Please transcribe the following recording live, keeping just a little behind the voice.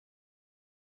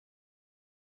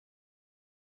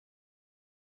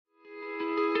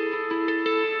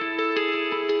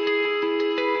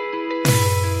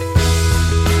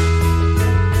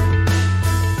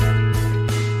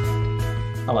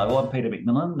Hello, I'm Peter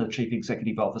McMillan, the Chief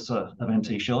Executive Officer of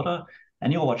MT Shelter,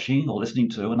 and you're watching or listening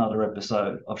to another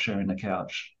episode of Sharing the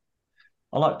Couch.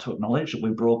 I'd like to acknowledge that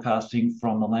we're broadcasting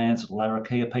from the lands of the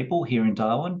Larrakia people here in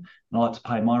Darwin, and I'd like to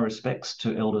pay my respects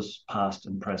to elders past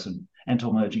and present, and to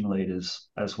emerging leaders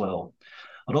as well.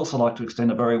 I'd also like to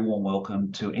extend a very warm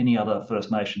welcome to any other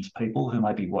First Nations people who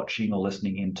may be watching or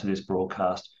listening into this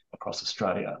broadcast across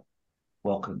Australia.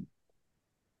 Welcome.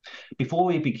 Before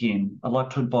we begin, I'd like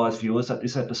to advise viewers that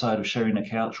this episode of Sharing the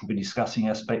Couch will be discussing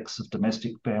aspects of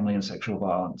domestic, family and sexual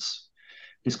violence.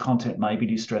 This content may be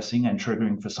distressing and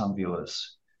triggering for some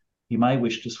viewers. You may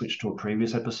wish to switch to a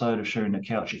previous episode of Sharing the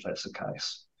Couch if that's the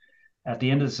case. At the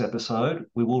end of this episode,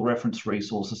 we will reference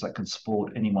resources that can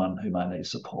support anyone who may need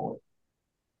support.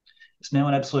 It's now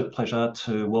an absolute pleasure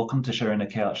to welcome to Sharing the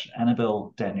Couch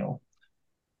Annabelle Daniel,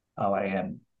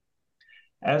 OAM.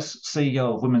 As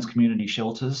CEO of Women's Community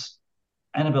Shelters,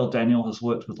 Annabelle Daniel has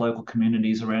worked with local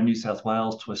communities around New South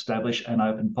Wales to establish and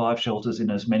open 5 shelters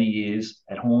in as many years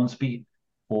at Hornsby,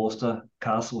 Forster,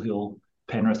 Castle Hill,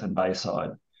 Penrith and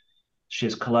Bayside. She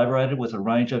has collaborated with a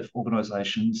range of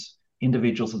organisations,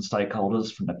 individuals and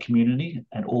stakeholders from the community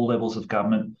and all levels of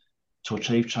government to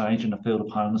achieve change in the field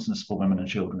of homelessness for women and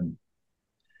children.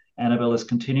 Annabelle is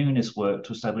continuing this work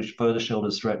to establish further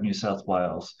shelters throughout New South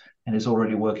Wales and is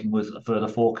already working with a further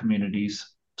 4 communities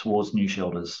towards new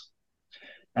shelters.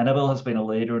 Annabelle has been a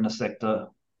leader in the sector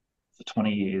for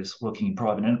 20 years, working in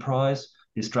private enterprise,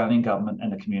 the Australian government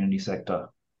and the community sector.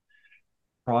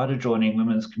 Prior to joining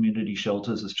Women's Community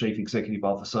Shelters as Chief Executive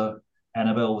Officer,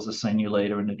 Annabelle was a senior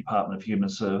leader in the Department of Human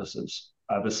Services,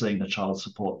 overseeing the Child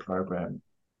Support Program.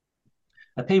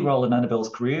 A key role in Annabelle's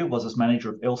career was as manager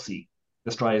of Elsie,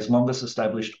 Australia's longest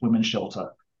established women's shelter,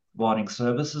 providing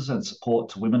services and support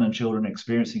to women and children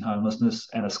experiencing homelessness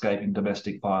and escaping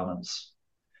domestic violence.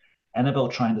 Annabelle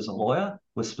trained as a lawyer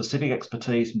with specific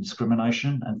expertise in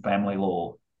discrimination and family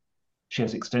law. She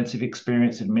has extensive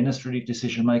experience in administrative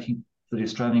decision-making for the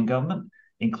Australian government,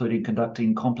 including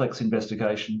conducting complex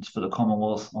investigations for the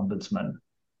Commonwealth Ombudsman.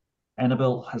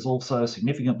 Annabelle has also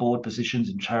significant board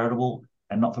positions in charitable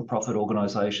and not-for-profit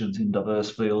organisations in diverse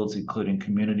fields, including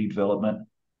community development,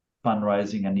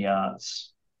 fundraising and the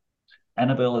arts.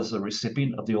 Annabelle is a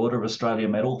recipient of the Order of Australia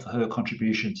Medal for her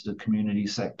contribution to the community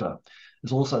sector.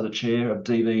 Is also the chair of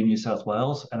DV New South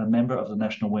Wales and a member of the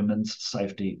National Women's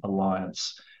Safety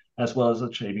Alliance, as well as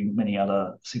achieving many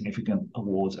other significant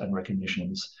awards and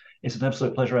recognitions. It's an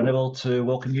absolute pleasure, Annabelle, to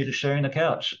welcome you to Sharing the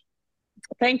Couch.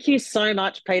 Thank you so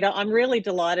much, Peter. I'm really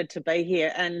delighted to be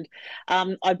here. And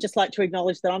I'd just like to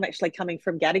acknowledge that I'm actually coming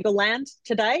from Gadigal land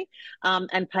today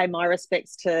and pay my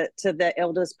respects to the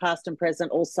elders past and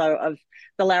present also of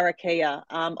the Larrakia,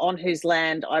 on whose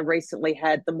land I recently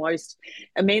had the most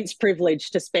immense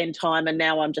privilege to spend time. And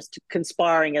now I'm just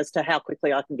conspiring as to how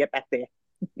quickly I can get back there.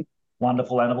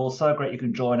 Wonderful, Annabelle. So great you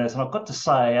can join us. And I've got to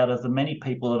say, out of the many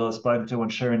people that I've spoken to on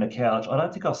Sharing the Couch, I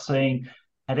don't think I've seen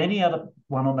had any other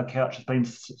one on the couch has been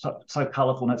so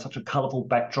colourful and had such a colourful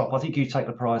backdrop. I think you take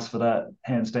the prize for that,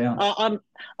 hands down.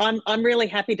 I'm really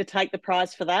happy to take the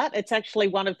prize for that. It's actually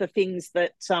one of the things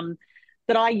that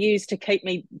that I use to keep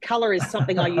me. Colour is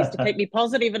something I use to keep me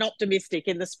positive and optimistic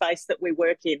in the space that we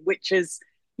work in, which is,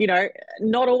 you know,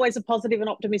 not always a positive and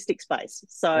optimistic space.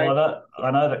 So well, I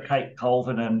know that Kate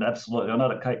Colvin and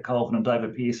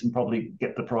David Pearson probably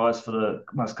get the prize for the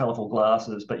most colourful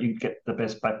glasses, but you get the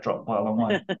best backdrop by a long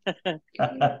way.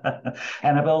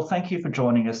 Annabelle, thank you for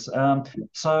joining us.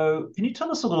 So can you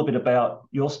tell us a little bit about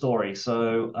your story?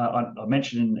 So I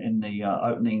mentioned in the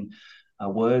opening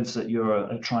words that you're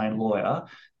a trained lawyer.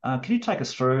 Can you take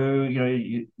us through, you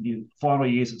know, your final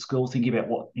years at school, thinking about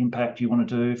what impact you want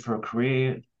to do for a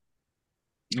career?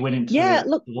 You went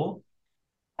into law?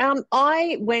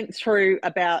 I went through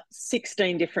about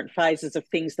 16 different phases of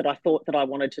things that I thought that I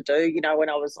wanted to do. You know, when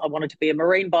I wanted to be a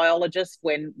marine biologist,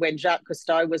 when Jacques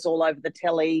Cousteau was all over the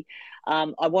telly.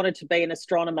 I wanted to be an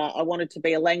astronomer. I wanted to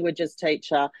be a languages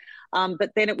teacher.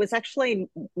 But then it was actually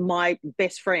my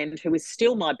best friend, who is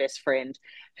still my best friend,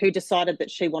 who decided that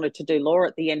she wanted to do law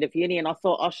at the end of uni. And I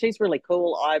thought, oh, she's really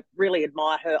cool. I really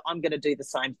admire her. I'm going to do the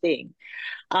same thing.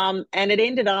 And it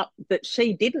ended up that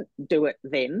she didn't do it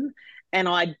then, and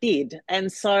I did.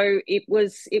 And so it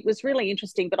was really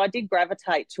interesting. But I did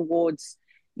gravitate towards,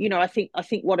 you know, I think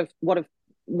what have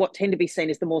what tend to be seen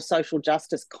as the more social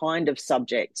justice kind of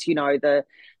subjects, you know, the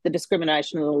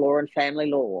discrimination in the law and family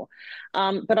law.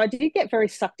 But I did get very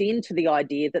sucked into the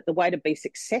idea that the way to be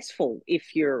successful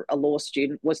if you're a law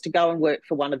student was to go and work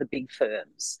for one of the big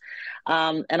firms.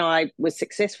 And I was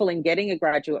successful in getting a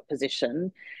graduate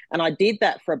position, and I did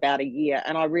that for about a year,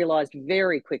 and I realised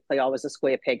very quickly I was a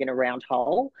square peg in a round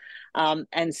hole.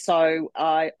 And so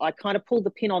I kind of pulled the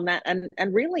pin on that,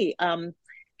 and really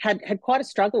had quite a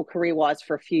struggle career-wise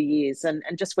for a few years, and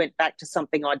just went back to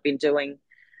something I'd been doing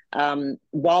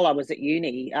while I was at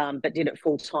uni, but did it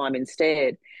full-time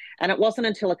instead. And it wasn't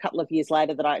until a couple of years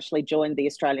later that I actually joined the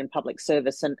Australian Public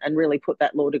Service and really put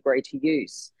that law degree to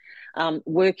use,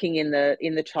 working in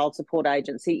the Child Support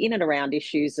Agency in and around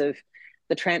issues of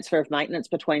the transfer of maintenance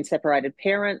between separated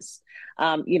parents.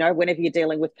 You know, whenever you're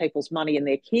dealing with people's money and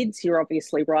their kids, you're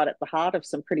obviously right at the heart of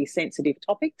some pretty sensitive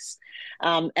topics.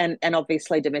 And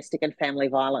obviously domestic and family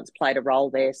violence played a role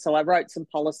there. So I wrote some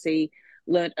policy,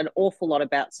 learnt an awful lot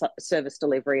about service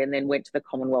delivery, and then went to the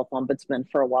Commonwealth Ombudsman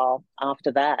for a while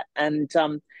after that. And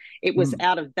it was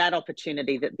out of that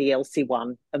opportunity that the LC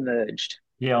one emerged.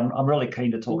 Yeah, I'm really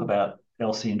keen to talk about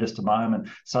Elsie in just a moment.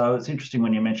 So it's interesting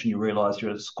when you mention you realise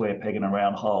you're a square peg in a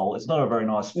round hole. It's not a very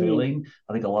nice feeling.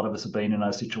 I think a lot of us have been in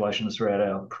those situations throughout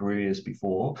our careers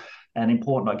before, and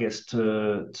important, I guess,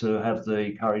 to have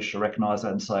the courage to recognise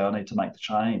that and say, I need to make the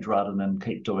change rather than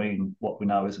keep doing what we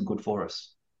know isn't good for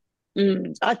us.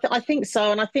 I think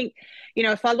so, and I think, you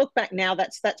know, if I look back now,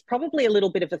 that's probably a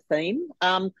little bit of a theme.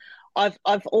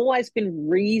 I've always been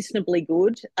reasonably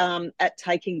good at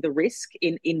taking the risk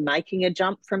in making a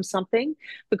jump from something,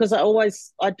 because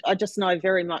I just know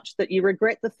very much that you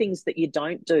regret the things that you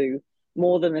don't do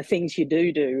more than the things you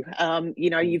do. You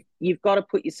know, you've got to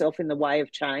put yourself in the way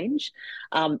of change,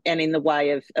 and in the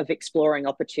way of exploring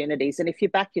opportunities. And if you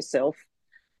back yourself,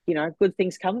 you know, good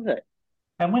things come of it.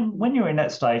 And when you're in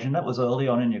that stage, and that was early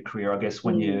on in your career, I guess,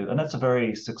 and that's a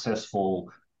very successful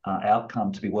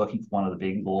outcome to be working for one of the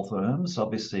big law firms.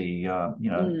 Obviously, you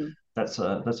know, that's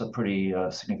a pretty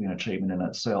significant achievement in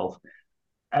itself.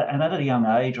 And at a young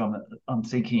age, I'm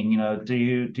thinking, you know, do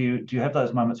you have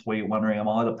those moments where you're wondering, am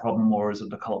I the problem, or is it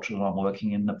the culture that I'm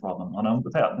working in the problem? I know,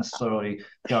 without necessarily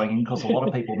going in, because a lot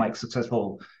of people make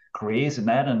successful careers in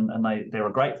that, and they're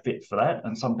a great fit for that,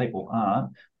 and some people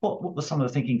aren't. What was some of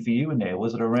the thinking for you in there?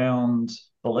 Was it around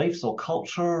beliefs or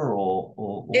culture,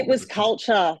 or it was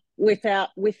culture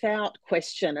without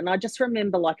question? And I just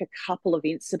remember like a couple of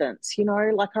incidents, you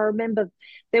know, like I remember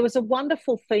there was a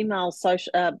wonderful female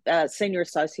senior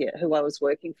associate who I was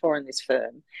working for in this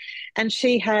firm, and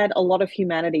she had a lot of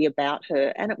humanity about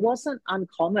her, and it wasn't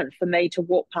uncommon for me to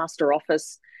walk past her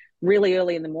office really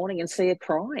early in the morning and see her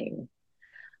crying.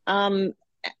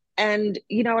 And,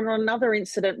 you know, in another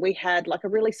incident, we had like a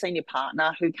really senior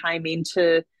partner who came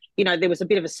into, you know, there was a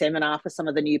bit of a seminar for some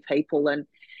of the new people, and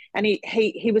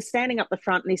he was standing up the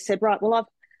front, and he said, right, well,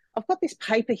 I've got this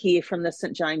paper here from the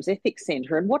St. James Ethics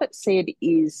Centre, and what it said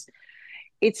is,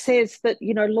 it says that,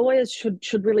 you know, lawyers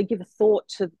should really give a thought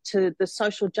to the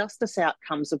social justice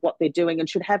outcomes of what they're doing, and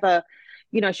should have a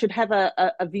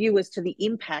view as to the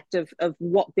impact of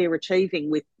what they're achieving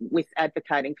with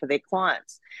advocating for their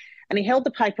clients. And he held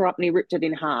the paper up and he ripped it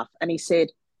in half, and he said,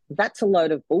 that's a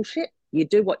load of bullshit. You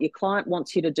do what your client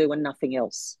wants you to do and nothing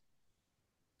else.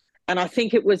 And I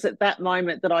think it was at that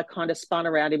moment that I kind of spun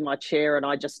around in my chair, and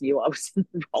I just knew I was in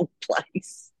the wrong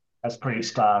place. That's pretty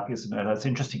stark, isn't it? It's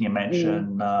interesting you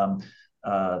mention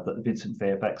the Vincent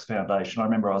Fairfax Foundation. I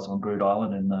remember I was on Groot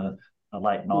Island in the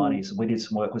late 90s, and we did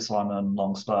some work with Simon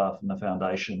Longstaff and the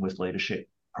foundation with leadership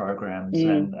programs,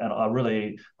 and I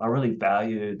really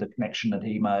value the connection that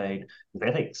he made with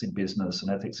ethics in business and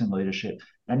ethics in leadership.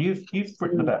 And you've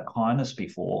written about kindness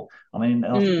before. I mean,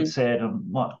 I think you said, I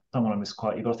don't want to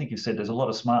misquote you, but I think you said there's a lot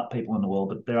of smart people in the world,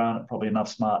 but there aren't probably enough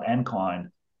smart and kind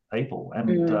people.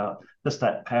 And just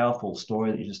that powerful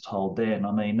story that you just told then,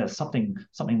 I mean, there's something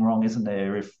wrong, isn't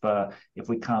there, if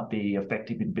we can't be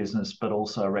effective in business, but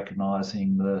also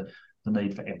recognising the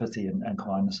need for empathy and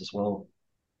kindness as well.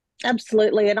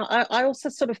 Absolutely. And I also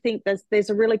sort of think there's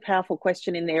a really powerful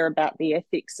question in there about the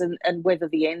ethics and whether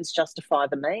the ends justify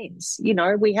the means. You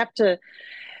know, we have to,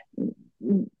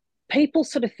 people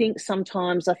sort of think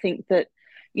sometimes, I think that,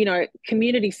 you know,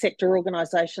 community sector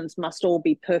organisations must all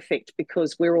be perfect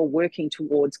because we're all working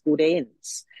towards good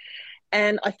ends.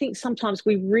 And I think sometimes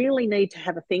we really need to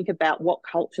have a think about what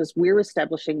cultures we're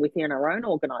establishing within our own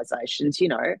organisations, you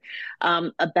know,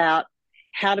 about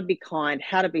how to be kind,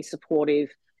 how to be supportive.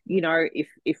 You know,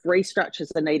 if restructures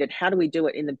are needed, how do we do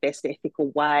it in the best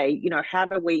ethical way? You know, how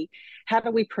do we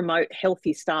promote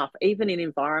healthy staff, even in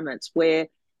environments where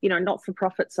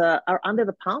not-for-profits are under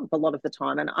the pump a lot of the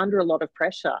time and under a lot of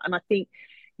pressure. And I think,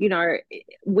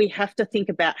 we have to think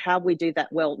about how we do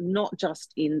that well, not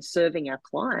just in serving our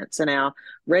clients and our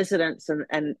residents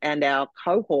and our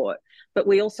cohort, but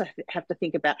we also have to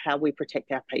think about how we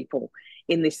protect our people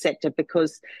in this sector,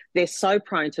 because they're so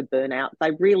prone to burnout.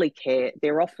 They really care.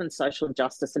 They're often social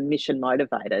justice and mission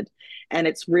motivated, and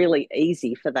it's really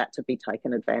easy for that to be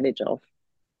taken advantage of.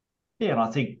 Yeah, and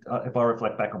I think if I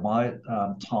reflect back on my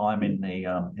time in the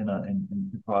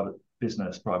in private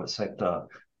business, private sector,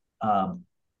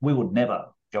 we would never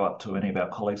go up to any of our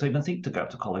colleagues, even think to go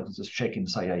up to colleagues and just check in and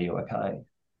say, "Are you okay?"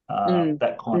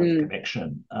 That kind of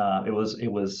connection, it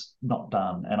was not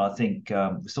done, and I think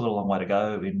we've still got a long way to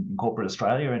go in corporate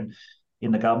Australia and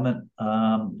in the government,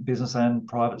 business and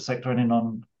private sector, and in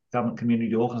non-government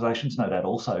community organisations, no doubt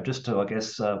also, just to, I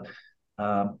guess,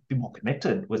 be more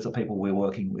connected with the people we're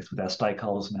working with our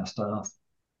stakeholders and our staff.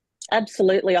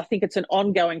 Absolutely. I think it's an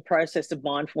ongoing process of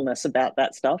mindfulness about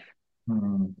that stuff.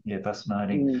 Yeah,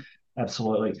 fascinating.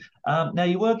 Absolutely. Now,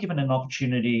 you were given an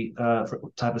opportunity to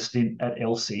have a stint at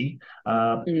Elsie.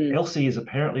 Elsie is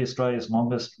apparently Australia's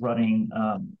longest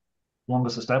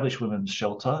established women's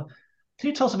shelter. Can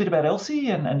you tell us a bit about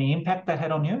Elsie and the impact that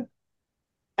had on you?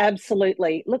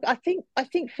 Absolutely. Look, I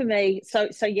think for me, so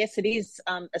yes, it is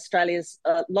Australia's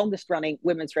longest running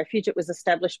women's refuge. It was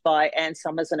established by Anne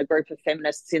Summers and a group of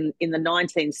feminists in the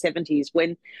 1970s,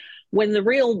 when the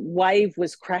real wave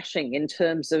was crashing in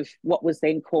terms of what was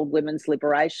then called women's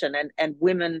liberation, and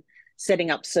women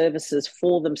setting up services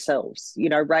for themselves,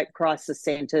 rape crisis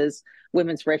centres,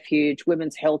 women's refuge,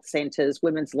 women's health centres,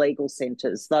 women's legal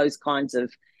centres, those kinds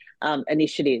of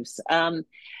initiatives. And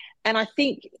I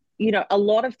think, a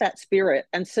lot of that spirit,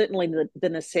 and certainly the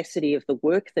necessity of the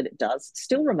work that it does,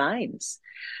 still remains.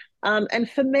 And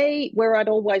for me, where I'd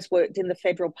always worked in the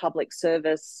federal public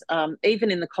service, even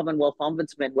in the Commonwealth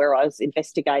Ombudsman, where I was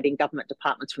investigating government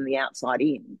departments from the outside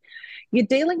in, you're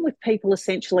dealing with people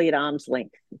essentially at arm's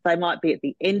length. They might be at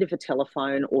the end of a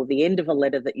telephone, or the end of a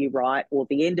letter that you write, or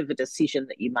the end of a decision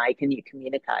that you make and you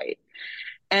communicate.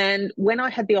 And when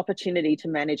I had the opportunity to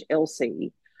manage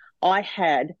Elsie, I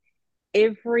had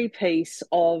every piece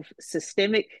of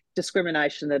systemic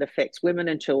discrimination that affects women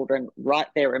and children right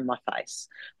there in my face,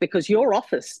 because your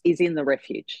office is in the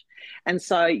refuge. And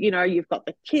so, you've got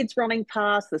the kids running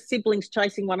past, the siblings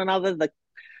chasing one another,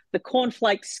 the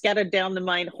cornflakes scattered down the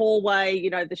main hallway,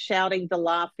 the shouting, the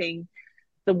laughing,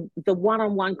 the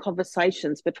one-on-one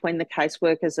conversations between the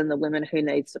caseworkers and the women who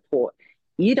need support.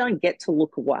 You don't get to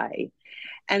look away.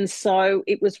 And so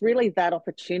it was really that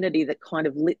opportunity that kind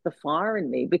of lit the fire in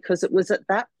me, because it was at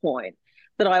that point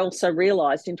that I also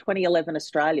realised in 2011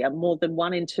 Australia, more than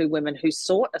 1 in 2 women who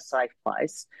sought a safe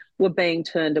place were being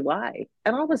turned away.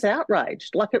 And I was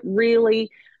outraged. Like,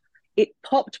 it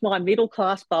popped my middle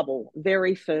class bubble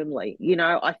very firmly.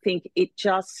 I think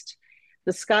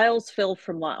the scales fell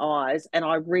from my eyes, and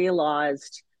I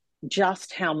realised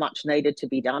just how much needed to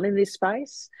be done in this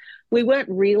space. We weren't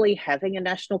really having a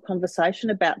national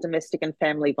conversation about domestic and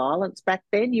family violence back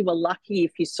then. You were lucky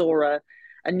if you saw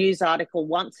a news article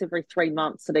once every 3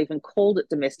 months that even called it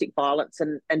domestic violence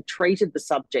and treated the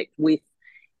subject with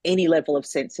any level of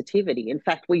sensitivity. In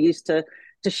fact, we used to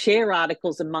share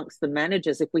articles amongst the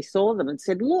managers if we saw them and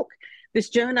said, look, this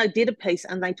journo did a piece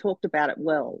and they talked about it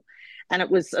well. And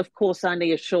it was, of course,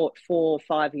 only a short 4 or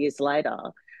 5 years later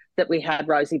that we had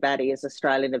Rosie Batty as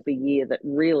Australian of the Year, that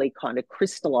really kind of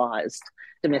crystallised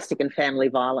domestic and family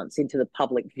violence into the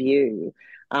public view,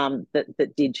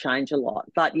 that did change a lot.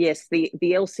 But yes, the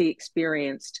Elsie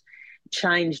experience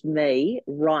changed me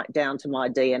right down to my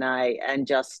DNA, and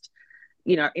just,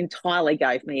 entirely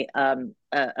gave me an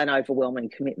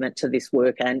overwhelming commitment to this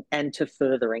work and to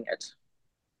furthering it.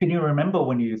 Can you remember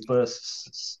when you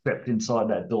first stepped inside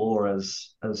that door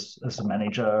as a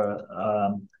manager?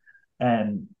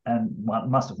 And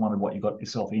must have wondered what you got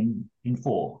yourself in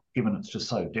for, given it's just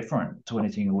so different to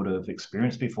anything you would have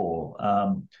experienced before.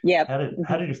 Yeah.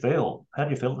 How did you feel? How did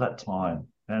you feel at that time?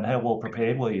 And how well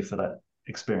prepared were you for that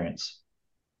experience?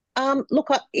 Look,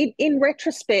 in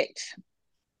retrospect,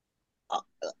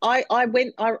 I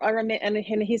remember, and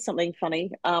here's something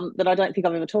funny that I don't think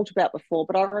I've ever talked about before,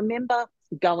 but I remember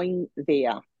going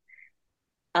there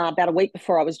about a week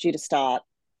before I was due to start,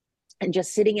 and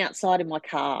just sitting outside in my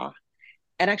car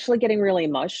and actually getting really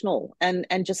emotional and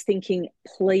just thinking,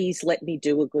 please let me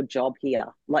do a good job here.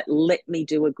 Like, let me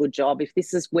do a good job. If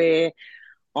this is where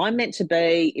I'm meant to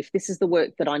be, if this is the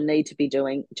work that I need to be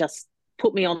doing, just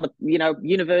put me on the,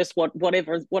 universe,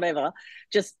 whatever,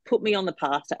 just put me on the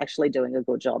path to actually doing a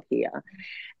good job here.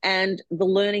 And the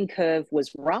learning curve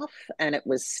was rough and it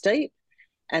was steep.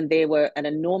 and there were an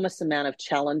enormous amount of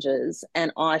challenges,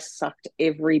 and I sucked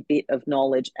every bit of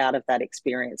knowledge out of that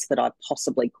experience that I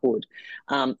possibly could,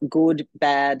 good,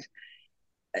 bad,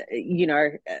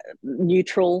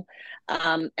 neutral,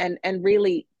 and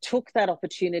really took that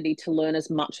opportunity to learn as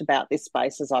much about this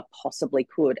space as I possibly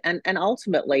could. And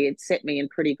ultimately, it set me in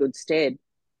pretty good stead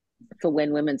for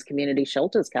when women's community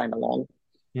shelters came along.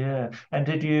 Yeah. And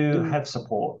did you Mm. have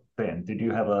support then? Did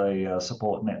you have a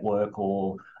support network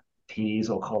or peers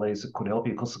or colleagues that could help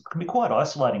you? Because it can be quite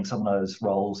isolating, some of those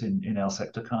roles in our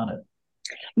sector, can't it?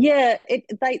 Yeah,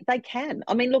 they can.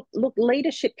 I mean, look,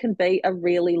 leadership can be a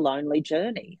really lonely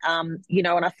journey. And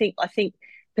I think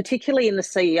particularly in the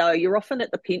CEO, you're often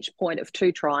at the pinch point of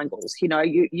two triangles.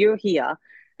 You're here,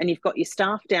 and you've got your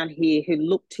staff down here who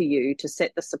look to you to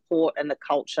set the support and the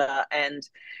culture and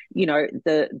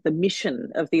the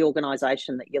mission of the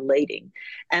organisation that you're leading.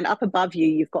 And up above you,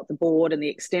 you've got the board and the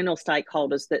external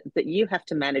stakeholders that you have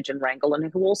to manage and wrangle,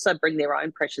 and who also bring their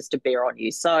own pressures to bear on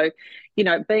you. So,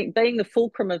 being the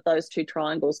fulcrum of those two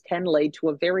triangles can lead to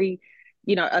a very,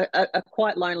 a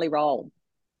quite lonely role.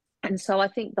 And so I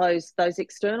think those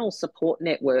external support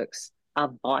networks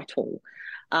are vital.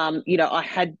 I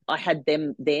had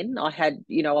them then. I had,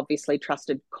 obviously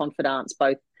trusted confidants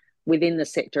both within the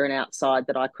sector and outside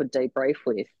that I could debrief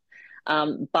with.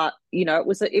 But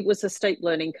it was a steep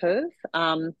learning curve,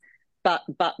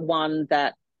 but one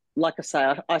that, like I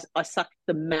say, I sucked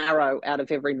the marrow out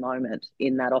of every moment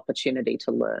in that opportunity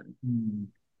to learn. Mm.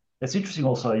 It's interesting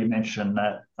also you mentioned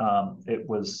that it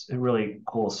really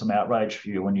caused some outrage for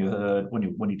you when you heard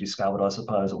when you discovered, I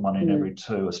suppose, that one in Mm, every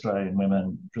two Australian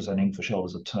women presenting for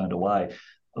shelters have turned away.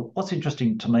 What's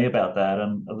interesting to me about that,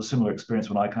 and of a similar experience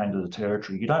when I came to the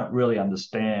Territory, you don't really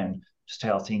understand just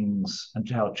how things and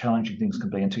how challenging things can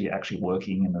be until you're actually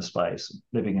working in the space,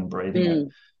 living and breathing it.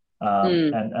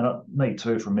 mm, mm. And me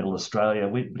too, from Middle Australia,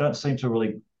 we don't seem to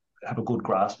really have a good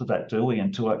grasp of that, do we?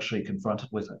 Until actually confronted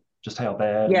with it, just how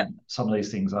bad Yeah, some of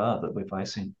these things are that we're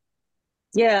facing.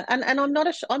 yeah, and I'm not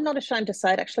ashamed to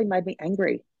say it actually made me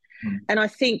angry. Mm. And I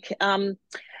think and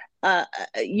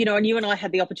you and I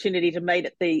had the opportunity to meet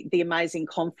at the amazing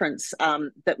conference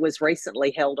that was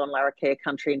recently held on Larrakia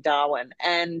country in Darwin,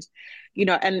 and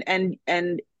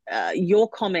your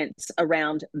comments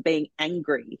around being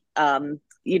angry,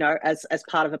 as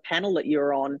part of a panel that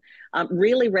you're on,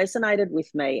 really resonated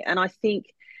with me. And I think,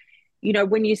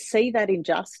 when you see that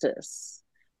injustice,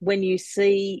 when you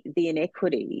see the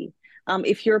inequity,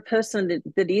 if you're a person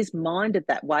that is minded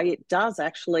that way, it does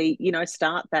actually,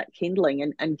 start that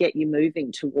kindling and get you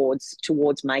moving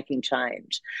towards making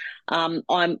change.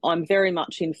 I'm very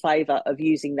much in favour of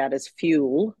using that as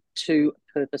fuel to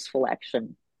purposeful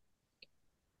action.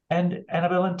 And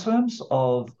Annabelle, in terms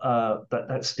of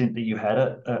that stint that you had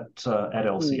at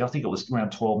LC, Mm, I think it was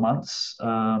around 12 months, I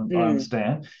mm.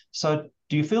 understand. So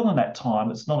do you feel in that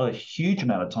time, it's not a huge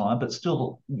amount of time, but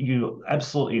still you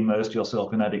absolutely immersed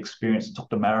yourself in that experience and took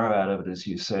the marrow out of it, as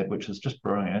you said, which is just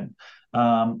brilliant.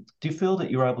 Do you feel that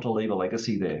you're able to leave a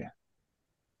legacy there?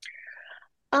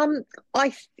 Um,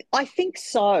 I think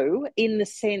so, in the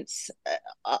sense,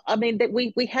 I mean, that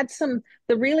we had some.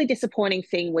 The really disappointing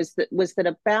thing was that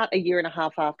about a year and a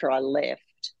half after I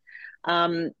left,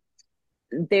 um,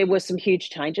 there were some huge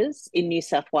changes in New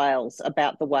South Wales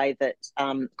about the way that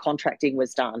contracting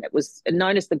was done. It was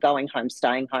known as the going home,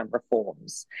 staying home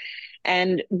reforms.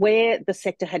 And where the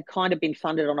sector had kind of been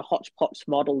funded on a hodgepodge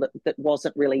model that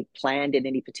wasn't really planned in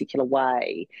any particular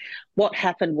way, what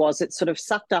happened was it sort of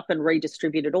sucked up and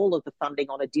redistributed all of the funding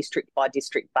on a district by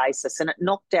district basis. And it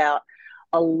knocked out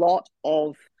a lot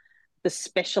of the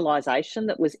specialisation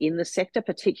that was in the sector,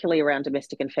 particularly around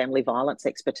domestic and family violence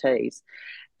expertise.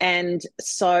 And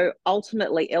so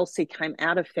ultimately, Elsie came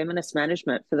out of feminist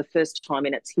management for the first time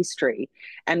in its history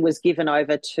and was given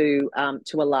over to a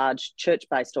large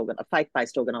church-based, a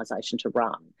faith-based organisation to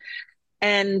run.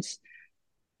 And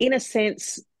in a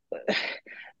sense,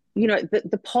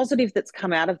 the positive that's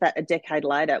come out of that a decade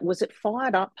later was it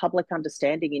fired up public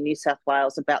understanding in New South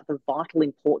Wales about the vital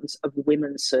importance of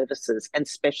women's services and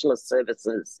specialist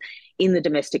services in the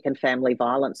domestic and family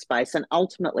violence space. And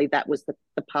ultimately, that was the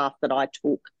path that I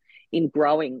took in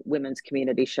growing women's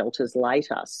community shelters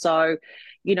later. So,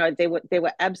 there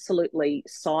were absolutely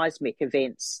seismic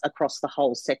events across the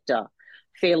whole sector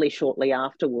fairly shortly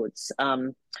afterwards,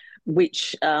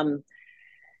 which,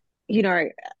 you know,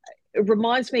 it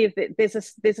reminds me of that. There's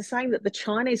a saying that the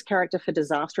Chinese character for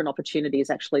disaster and opportunity is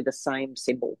actually the same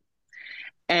symbol.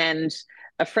 And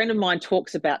a friend of mine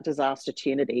talks about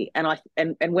disaster-tunity,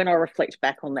 and when I reflect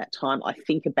back on that time, I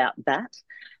think about that,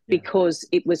 Yeah. because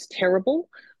it was terrible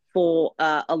for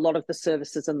a lot of the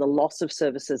services and the loss of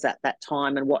services at that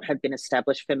time and what had been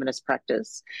established feminist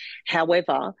practice.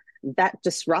 However, that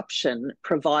disruption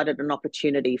provided an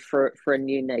opportunity for a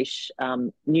new niche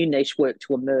work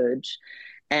to emerge,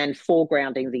 and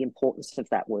foregrounding the importance of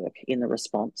that work in the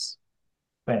response.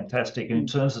 Fantastic. And in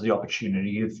terms of the opportunity,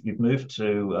 you've moved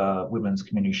to women's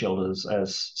community shelters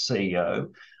as CEO.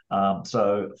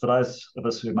 So for those of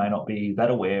us who may not be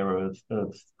that aware of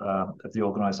the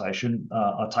organisation,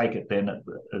 I take it then it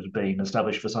had been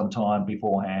established for some time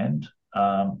beforehand,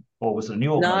 or was it a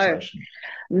new organisation?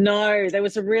 No, there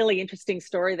was a really interesting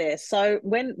story there. So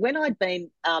when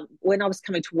I was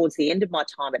coming towards the end of my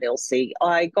time at Elsie,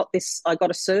 I got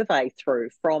a survey through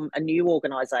from a new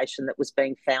organisation that was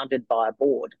being founded by a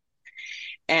board.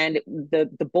 And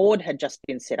the board had just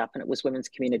been set up, and it was women's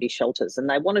community shelters. And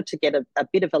they wanted to get a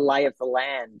bit of a lay of the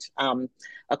land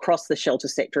across the shelter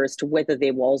sector as to whether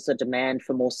there was a demand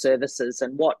for more services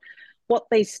and what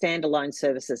these standalone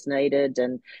services needed.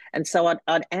 And so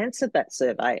I'd answered that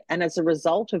survey. And as a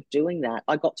result of doing that,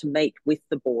 I got to meet with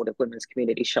the board of women's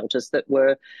community shelters that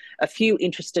were a few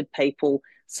interested people,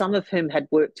 some of whom had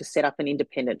worked to set up an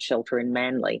independent shelter in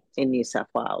Manly in New South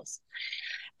Wales.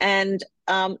 And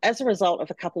as a result of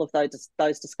a couple of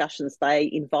those discussions, they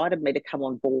invited me to come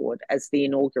on board as the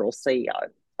inaugural CEO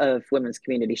of Women's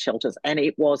Community Shelters, and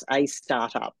it was a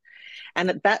startup. And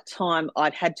at that time,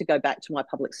 I'd had to go back to my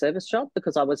public service job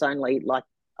because I was only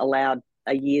allowed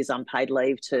a year's unpaid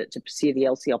leave to pursue the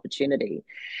Elsie opportunity.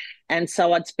 And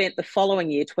so I'd spent the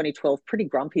following year, 2012, pretty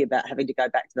grumpy about having to go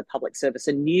back to the public service,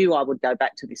 and knew I would go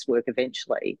back to this work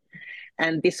eventually.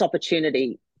 And this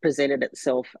opportunity presented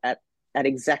itself at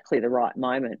exactly the right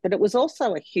moment. But it was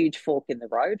also a huge fork in the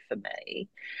road for me.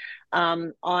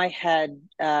 I'd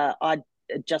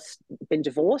just been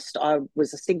divorced. I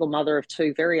was a single mother of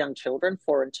two very young children,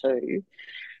 4 and 2.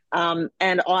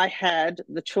 And I had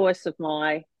the choice of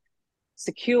my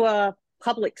secure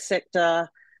public sector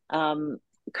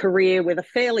career with a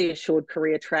fairly assured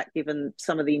career track, given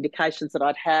some of the indications that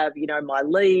I'd have, my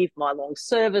leave, my long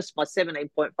service, my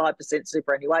 17.5%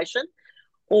 superannuation.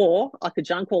 Or I could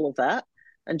junk all of that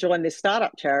and join this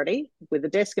startup charity with a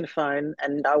desk and a phone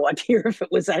and no idea if it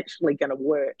was actually going to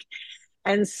work.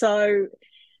 And so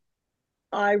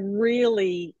I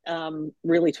really,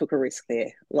 really took a risk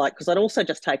there, because I'd also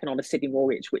just taken on a Sydney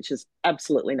mortgage, which is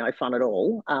absolutely no fun at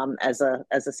all as a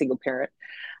single parent.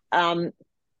 And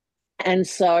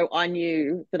so I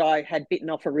knew that I had bitten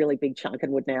off a really big chunk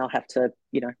and would now have to,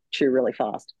 chew really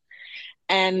fast.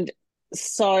 And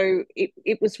so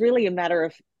it was really a matter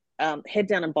of head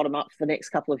down and bottom up for the next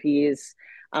couple of years,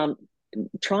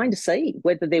 trying to see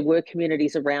whether there were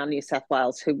communities around New South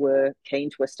Wales who were keen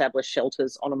to establish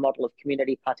shelters on a model of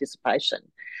community participation.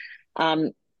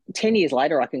 10 years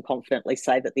later, I can confidently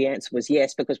say that the answer was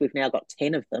yes, because we've now got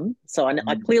 10 of them. So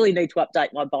I clearly need to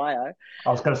update my bio.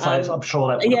 I was going to say, I'm sure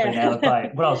that would have been out of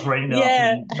date. When I was reading it, I was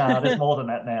thinking, no, there's more than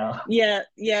that now. Yeah,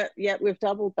 we've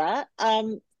doubled that.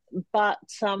 But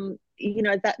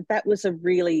that was a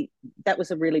really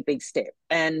big step,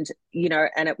 and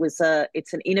and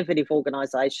it's an innovative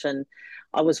organisation.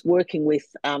 I was working with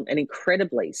an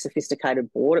incredibly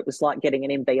sophisticated board. It was like getting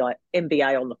an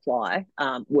MBA on the fly,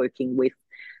 working with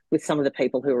some of the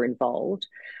people who were involved,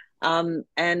 and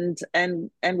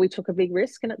we took a big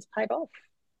risk, and it's paid off.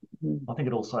 I think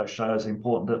it also shows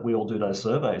important that we all do those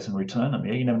surveys and return them.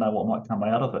 Yeah, you never know what might come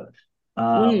out of it.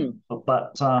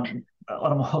 But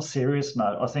on a more serious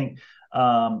note, I think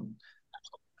how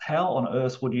on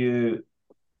earth would you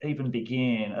even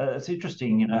begin? It's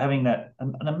interesting, having that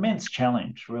an immense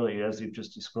challenge, really, as you've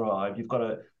just described. You've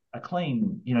got a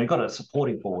clean, you've got a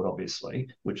supportive board, obviously,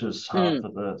 which is hard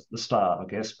for the start, I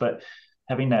guess, but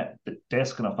having that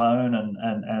desk and a phone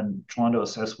and trying to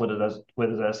assess whether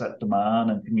there's that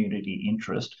demand and community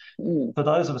interest. For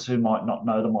those of us who might not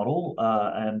know the model,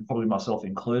 and probably myself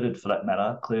included for that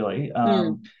matter, clearly,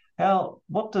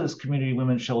 what does community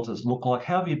women's shelters look like?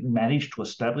 How have you managed to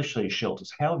establish these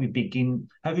shelters? How have you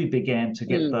began to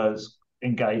get those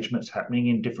engagements happening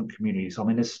in different communities? I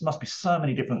mean, there must be so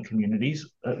many different communities.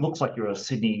 It looks like you're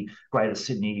a Greater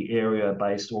Sydney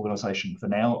area-based organisation for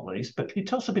now, at least. But can you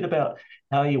tell us a bit about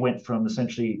how you went from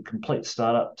essentially complete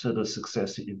startup to the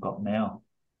success that you've got now?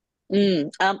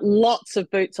 Lots of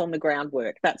boots on the ground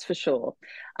work, that's for sure.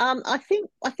 I think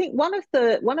one of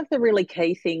the really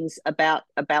key things about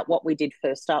what we did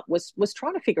first up was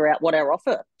trying to figure out what our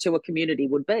offer to a community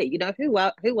would be. Who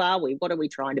are we? What are we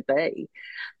trying to be?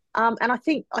 And I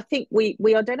think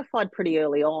we identified pretty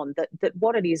early on that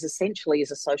what it is essentially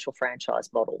is a social franchise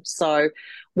model. So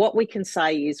what we can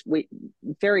say is we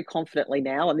very confidently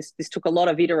now, and this took a lot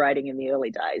of iterating in the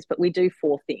early days, but we do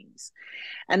four things.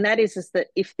 And that is that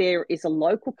if there is a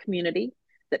local community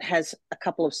that has a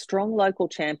couple of strong local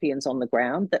champions on the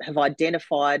ground that have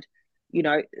identified, you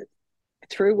know,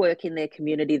 through work in their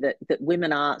community that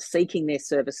women are seeking their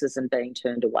services and being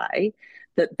turned away,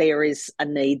 that there is a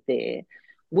need there.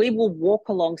 We will walk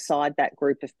alongside that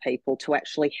group of people to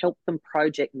actually help them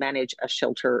project manage a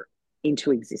shelter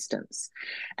into existence.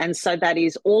 And so that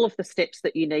is all of the steps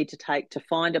that you need to take to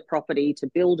find a property, to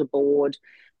build a board,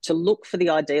 to look for the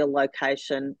ideal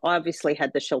location. I obviously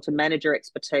had the shelter manager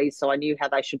expertise, so I knew how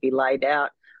they should be laid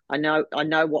out. I know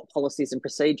what policies and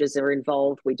procedures are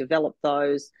involved. We developed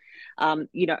those, and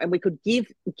we could give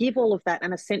all of that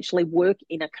and essentially work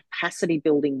in a capacity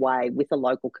building way with the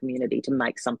local community to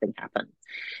make something happen,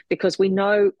 because we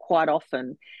know quite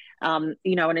often, and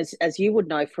as you would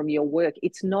know from your work,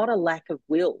 it's not a lack of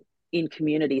will in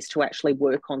communities to actually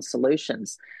work on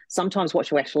solutions. Sometimes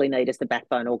what you actually need is the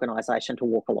backbone organisation to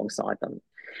walk alongside them.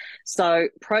 So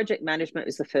project management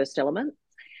is the first element.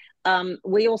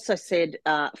 We also said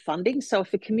funding. So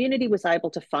if a community was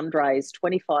able to fundraise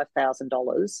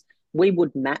 $25,000, we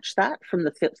would match that from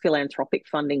the philanthropic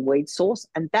funding we'd source,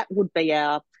 and that would be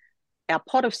our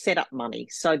pot of setup money,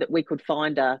 so that we could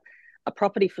find a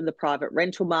property from the private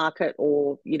rental market,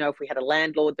 or if we had a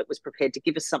landlord that was prepared to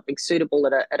give us something suitable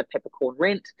at a peppercorn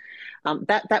rent,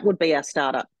 that would be our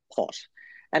startup pot.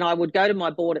 And I would go to my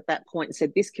board at that point and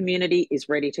said, this community is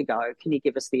ready to go. Can you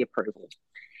give us the approval?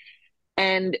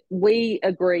 And we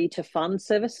agree to fund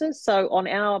services. So on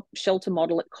our shelter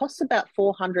model, it costs about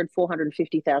 $400,000,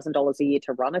 $450,000 a year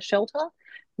to run a shelter.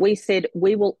 We said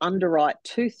we will underwrite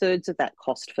 2/3 of that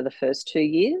cost for the first 2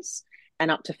 years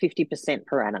and up to 50%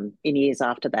 per annum in years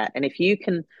after that. And if you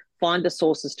can find the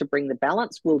sources to bring the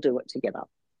balance, we'll do it together.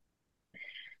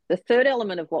 The third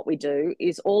element of what we do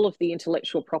is all of the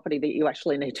intellectual property that you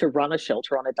actually need to run a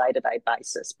shelter on a day-to-day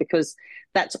basis, because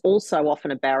that's also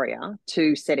often a barrier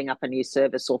to setting up a new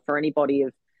service, or for anybody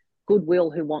of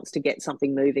goodwill who wants to get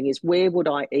something moving, is where would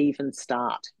I even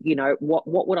start?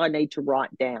 What would I need to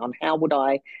write down? How would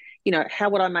I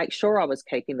make sure I was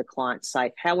keeping the client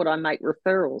safe? How would I make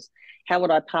referrals? How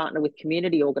would I partner with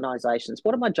community organisations?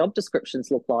 What do my job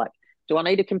descriptions look like? Do I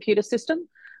need a computer system?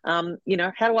 How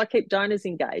do I keep donors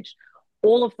engaged?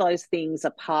 All of those things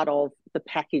are part of the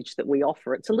package that we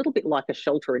offer. It's a little bit like a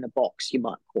shelter in a box, you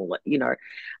might call it,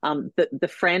 the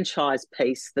franchise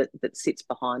piece that sits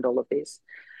behind all of this.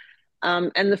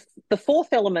 And the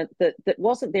fourth element that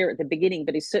wasn't there at the beginning,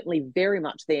 but is certainly very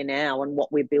much there now, and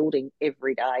what we're building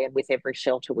every day and with every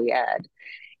shelter we add,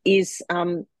 is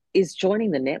joining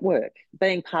the network,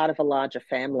 being part of a larger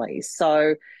family.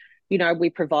 So, we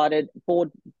provided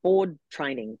board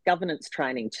training, governance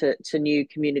training to new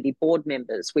community board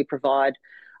members. We provide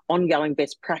ongoing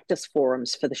best practice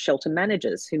forums for the shelter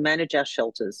managers who manage our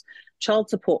shelters, child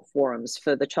support forums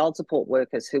for the child support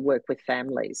workers who work with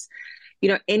families,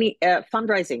 any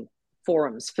fundraising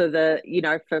forums for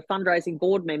for fundraising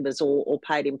board members or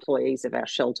paid employees of our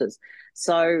shelters.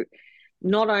 So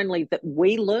not only that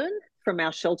we learn from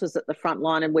our shelters at the front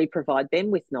line and we provide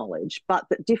them with knowledge, but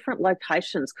that different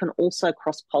locations can also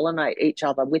cross-pollinate each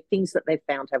other with things that they've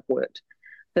found have worked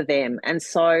for them. And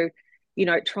so,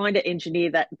 trying to engineer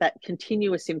that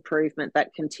continuous improvement,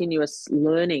 that continuous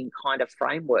learning kind of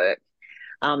framework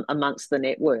amongst the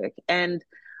network. And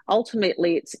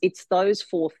ultimately, it's those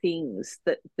four things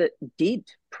that did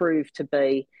prove to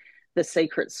be the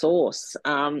secret sauce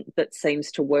that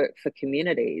seems to work for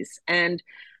communities. And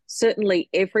certainly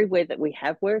everywhere that we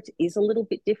have worked is a little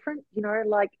bit different.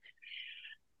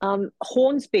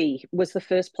 Hornsby was the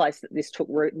first place that this took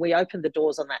root, and we opened the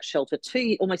doors on that shelter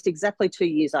almost exactly 2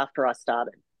 years after I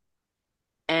started.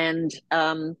 And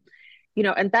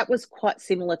and that was quite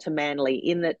similar to Manly,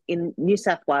 in that in New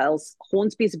South Wales,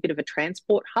 Hornsby is a bit of a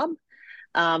transport hub.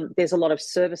 There's a lot of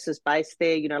services based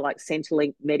there, like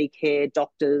Centrelink, Medicare,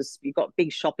 doctors. You've got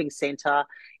big shopping centre.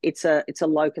 It's a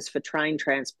locus for train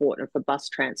transport and for bus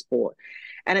transport.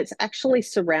 And it's actually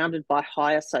surrounded by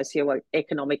higher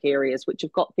socioeconomic areas, which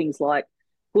have got things like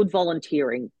good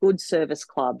volunteering, good service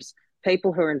clubs,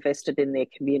 people who are invested in their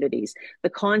communities, the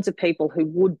kinds of people who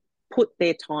would put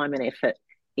their time and effort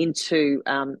into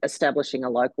establishing a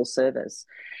local service.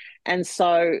 And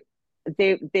so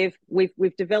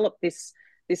we've developed this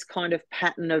kind of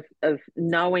pattern of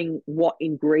knowing what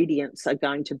ingredients are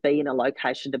going to be in a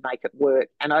location to make it work.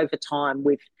 And over time,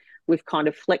 we've kind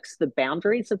of flexed the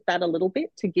boundaries of that a little bit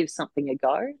to give something a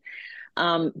go.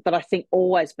 But I think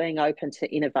always being open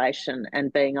to innovation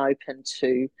and being open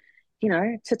to,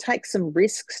 to take some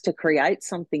risks to create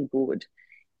something good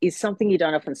is something you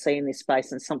don't often see in this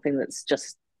space, and something that's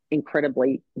just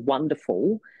incredibly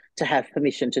wonderful to have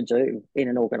permission to do in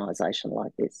an organisation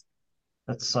like this.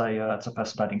 It's a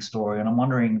fascinating story, and I'm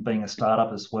wondering, being a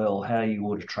startup as well, how you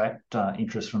would attract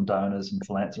interest from donors and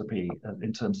philanthropy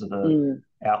in terms of the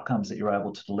outcomes that you're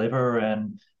able to deliver,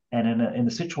 and in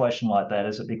a situation like that,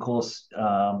 is it because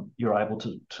you're able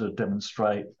to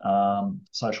demonstrate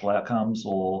social outcomes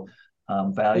or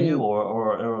value,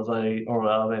 or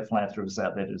are there philanthropists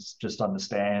out there that just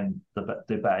understand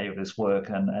the value of this work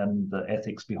and the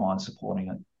ethics behind supporting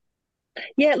it?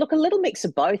 Yeah, look, a little mix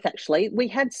of both. Actually, we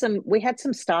had some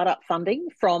startup funding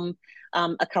from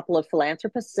a couple of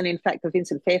philanthropists, and in fact, the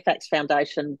Vincent Fairfax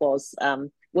Foundation was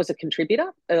a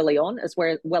contributor early on,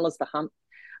 well as the Hunt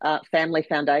Family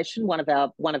Foundation. One of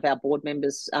our board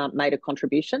members made a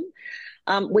contribution.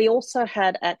 We also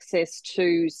had access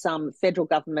to some federal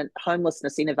government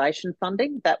homelessness innovation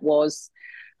funding that was.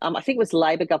 I think it was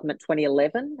Labor government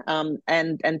 2011,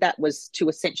 and that was to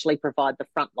essentially provide the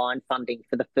frontline funding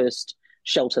for the first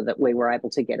shelter that we were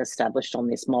able to get established on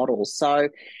this model. So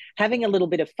having a little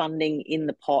bit of funding in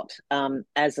the pot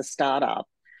as a startup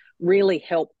really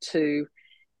helped to,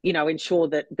 ensure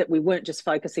that we weren't just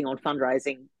focusing on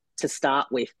fundraising to start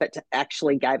with, but to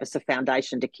actually gave us a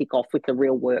foundation to kick off with the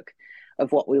real work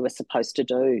of what we were supposed to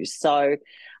do. So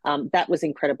that was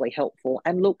incredibly helpful.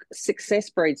 And look,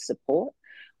 success breeds support.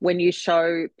 When you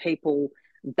show people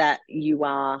that you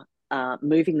are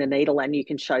moving the needle and you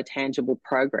can show tangible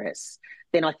progress,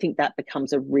 then I think that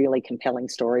becomes a really compelling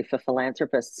story for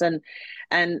philanthropists.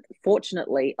 And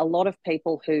fortunately, a lot of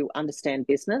people who understand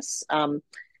business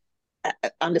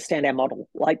understand our model.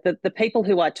 Like the people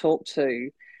who I talk to,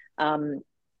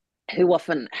 who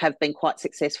often have been quite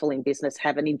successful in business,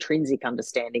 have an intrinsic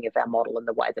understanding of our model and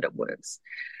the way that it works.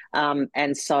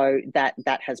 And so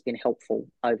that has been helpful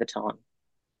over time.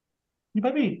 Can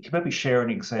you maybe share an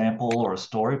example or a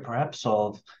story, perhaps,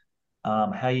 of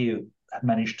how you have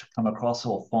managed to come across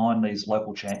or find these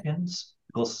local champions?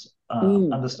 Because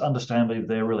understandably,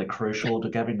 they're really crucial to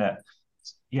getting that.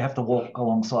 You have to walk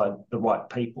alongside the right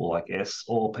people, I guess,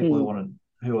 or people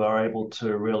who are able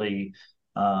to really,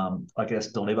 I guess,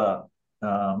 deliver,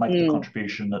 make the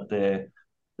contribution that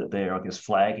they're, I guess,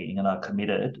 flagging and are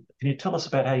committed. Can you tell us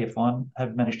about how you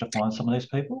have managed to find some of these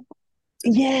people?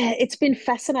 Yeah, it's been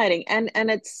fascinating. And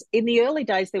it's in the early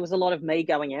days there was a lot of me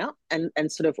going out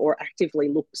and sort of or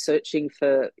actively searching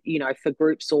for, for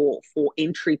groups or for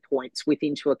entry points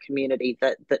into a community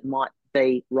that might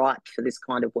be ripe for this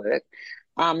kind of work.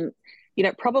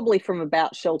 Probably from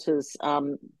about shelters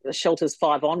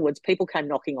 5 onwards, people came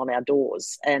knocking on our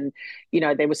doors, and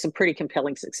there was some pretty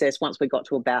compelling success once we got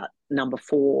to about number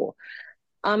 4.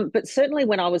 But certainly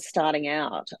when I was starting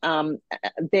out,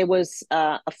 there was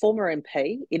a former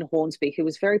MP in Hornsby who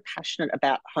was very passionate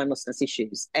about homelessness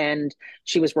issues, and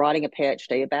she was writing a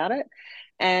PhD about it.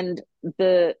 And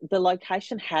the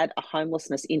location had a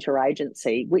homelessness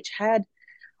interagency, which had,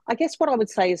 I guess what I would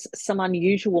say is, some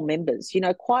unusual members.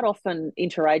 Quite often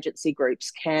interagency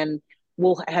groups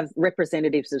will have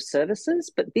representatives of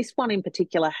services, but this one in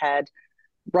particular had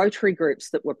Rotary groups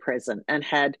that were present and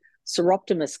had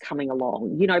Seroptimists coming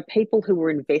along, people who were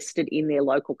invested in their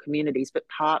local communities, but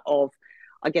part of,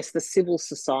 I guess, the civil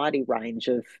society range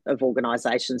of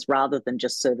organisations rather than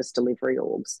just service delivery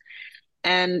orgs.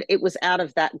 And it was out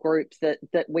of that group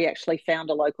that we actually found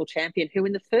a local champion who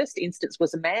in the first instance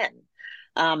was a man,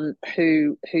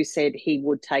 who said he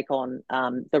would take on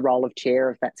the role of chair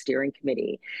of that steering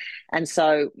committee. And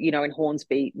so, in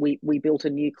Hornsby, we built a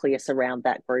nucleus around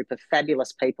that group of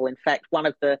fabulous people. In fact, one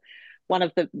of the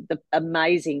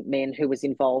amazing men who was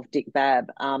involved, Dick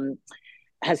Babb,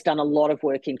 has done a lot of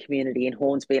work in community in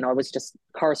Hornsby, and I was just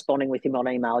corresponding with him on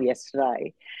email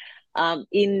yesterday.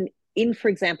 In, for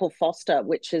example, Foster,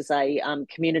 which is a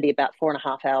community about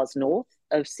 4.5 hours north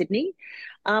of Sydney,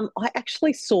 I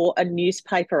actually saw a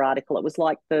newspaper article. It was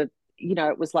like the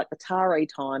Taree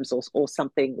Times or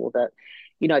something, or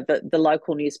the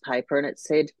local newspaper, and it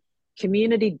said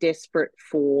community desperate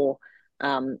for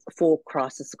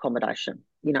crisis accommodation.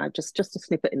 Just a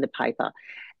snippet in the paper,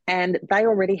 and they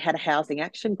already had a housing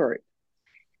action group.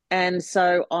 And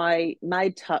so I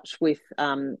made touch with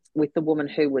the woman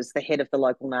who was the head of the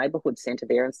local neighbourhood centre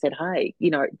there and said, hey,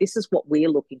 this is what we're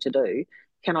looking to do.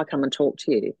 Can I come and talk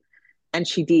to you? And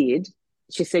she did.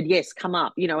 She said, yes, come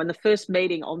up. And the first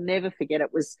meeting, I'll never forget,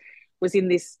 it was in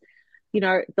this,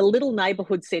 the little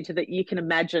neighbourhood centre that you can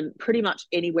imagine pretty much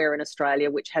anywhere in Australia,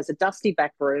 which has a dusty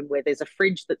back room where there's a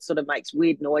fridge that sort of makes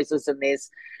weird noises, and there's,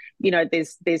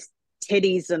 there's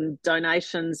teddies and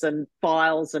donations and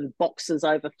files and boxes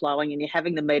overflowing, and you're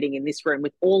having the meeting in this room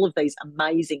with all of these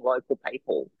amazing local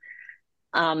people.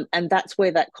 And that's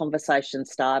where that conversation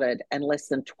started. And less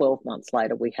than 12 months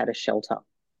later, we had a shelter,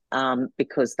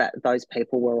 because those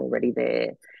people were already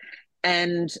there.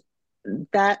 And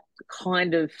that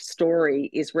kind of story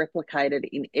is replicated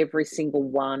in every single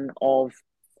one of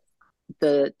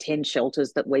the 10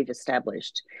 shelters that we've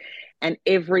established. And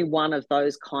every one of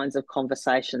those kinds of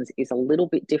conversations is a little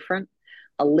bit different,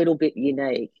 a little bit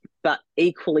unique, but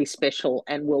equally special,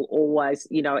 and will always,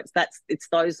 it's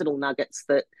those little nuggets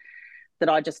that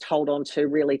I just hold on to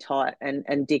really tight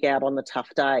and dig out on the tough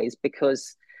days,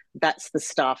 because that's the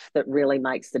stuff that really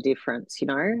makes the difference.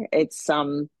 It's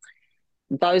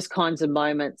those kinds of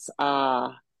moments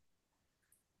are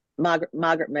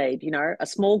Margaret Mead. A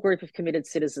small group of committed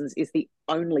citizens is the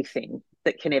only thing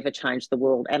that can ever change the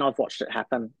world, and I've watched it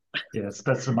happen. Yes,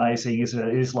 that's amazing, isn't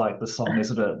it? It is like the song,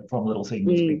 isn't it? From little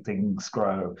things, big things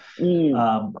grow.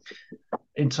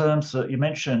 In terms of, you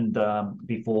mentioned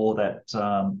before that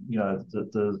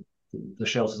the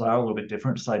shelters are a little bit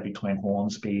different, say between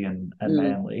Hornsby and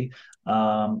Manly.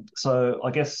 So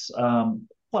I guess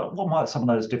what might some of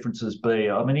those differences be?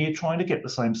 I mean, are you trying to get the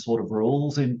same sort of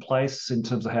rules in place in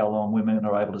terms of how long women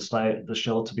are able to stay at the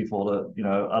shelter before the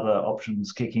other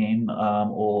options kick in,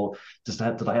 or do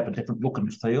they have a different look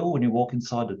and feel when you walk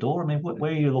inside the door? I mean,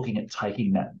 where are you looking at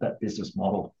taking that business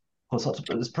model? Of course,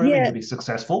 it's proving to be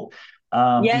successful.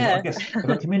 I guess if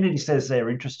a community says they're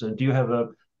interested, do you have a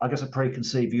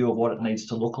preconceived view of what it needs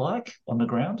to look like on the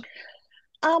ground?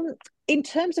 In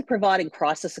terms of providing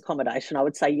crisis accommodation, I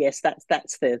would say yes.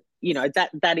 That's the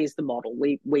that is the model.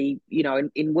 We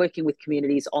in working with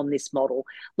communities on this model.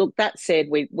 Look, that said,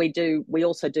 we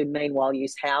also do meanwhile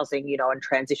use housing, and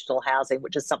transitional housing,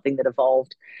 which is something that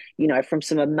evolved, from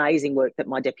some amazing work that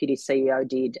my deputy CEO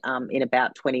did in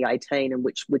about 2018, and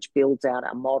which builds out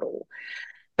our model.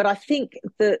 But I think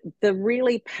the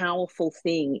really powerful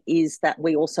thing is that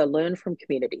we also learn from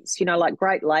communities. Like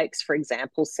Great Lakes, for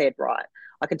example, said, right,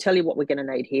 I can tell you what we're going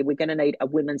to need here. We're going to need a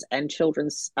women's and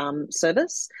children's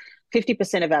service.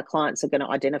 50% of our clients are going to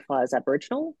identify as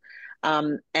Aboriginal,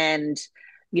 and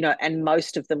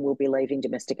most of them will be leaving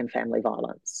domestic and family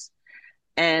violence.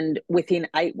 And within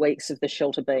 8 weeks of the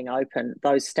shelter being open,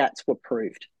 those stats were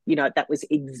proved. That was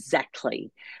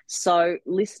exactly. So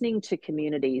listening to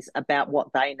communities about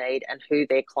what they need and who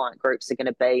their client groups are going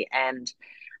to be, and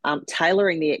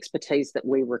tailoring the expertise that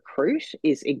we recruit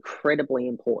is incredibly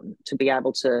important to be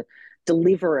able to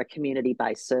deliver a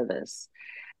community-based service.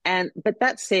 But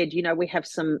that said, we have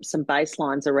some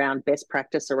baselines around best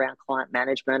practice, around client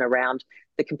management, around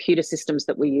the computer systems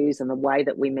that we use and the way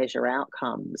that we measure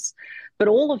outcomes. But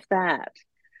all of that,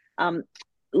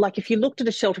 like if you looked at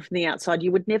a shelter from the outside,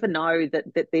 you would never know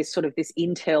that there's sort of this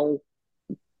intel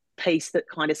piece that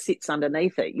kind of sits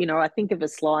underneath it. I think of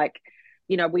us like,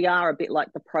 we are a bit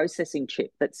like the processing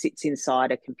chip that sits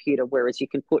inside a computer, whereas you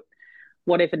can put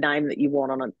whatever name that you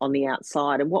want on the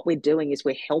outside. And what we're doing is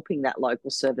we're helping that local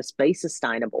service be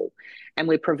sustainable, and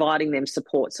we're providing them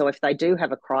support. So if they do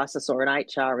have a crisis or an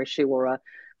HR issue or a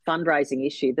fundraising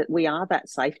issue, that we are that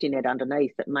safety net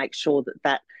underneath that makes sure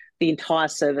that the entire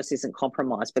service isn't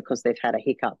compromised because they've had a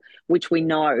hiccup, which we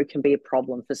know can be a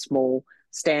problem for small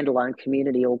standalone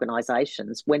community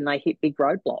organisations when they hit big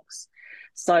roadblocks.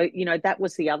 So, that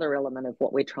was the other element of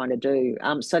what we're trying to do.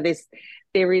 So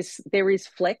there is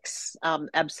flex,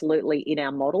 absolutely, in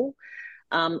our model.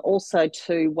 Also,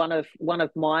 to one of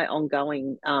my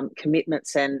ongoing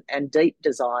commitments and deep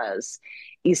desires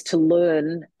is to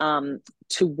learn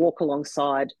to walk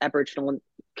alongside Aboriginal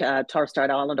and Torres Strait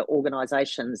Islander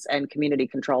organisations and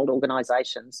community-controlled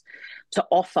organisations to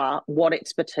offer what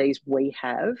expertise we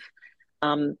have,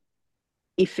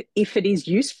 if it is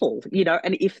useful,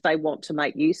 and if they want to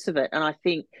make use of it. And I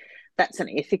think that's an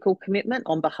ethical commitment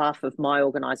on behalf of my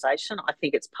organisation. I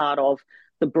think it's part of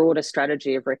the broader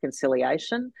strategy of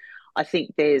reconciliation. I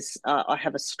think I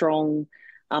have a strong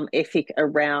ethic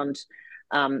around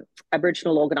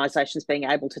Aboriginal organisations being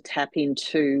able to tap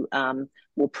into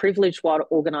more privileged white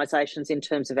organisations in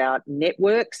terms of our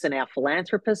networks and our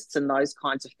philanthropists and those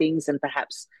kinds of things, and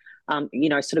perhaps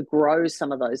sort of grow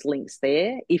some of those links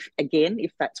there, if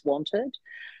that's wanted.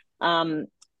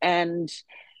 And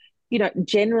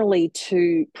generally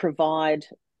to provide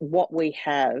what we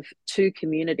have to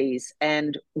communities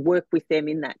and work with them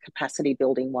in that capacity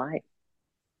building way.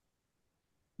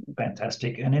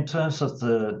 Fantastic. And in terms of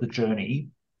the journey,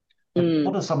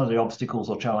 what are some of the obstacles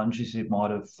or challenges you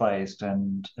might have faced?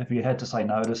 And have you had to say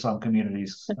no to some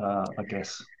communities, I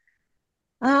guess?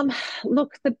 Um,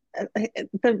 Look,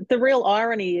 the real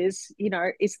irony is,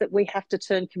 is that we have to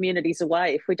turn communities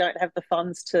away if we don't have the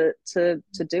funds to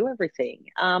do everything.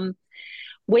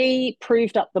 We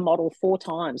proved up the model 4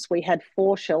 times. We had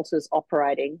 4 shelters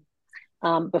operating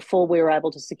before we were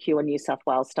able to secure New South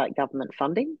Wales state government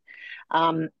funding.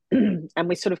 And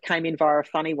we sort of came in via a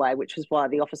funny way, which was via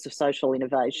the Office of Social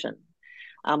Innovation,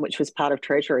 which was part of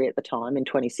Treasury at the time in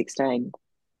 2016.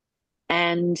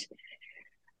 And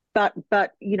but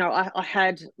I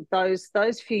had those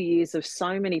few years of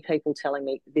so many people telling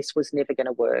me this was never going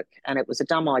to work and it was a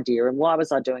dumb idea and why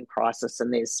was I doing crisis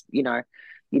and there's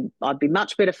I'd be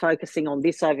much better focusing on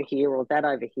this over here or that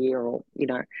over here or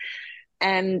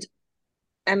and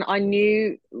I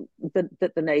knew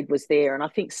that the need was there. And I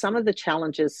think some of the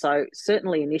challenges, so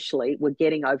certainly initially, were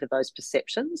getting over those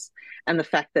perceptions and the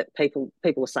fact that people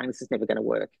were saying this is never going to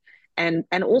work, and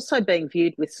also being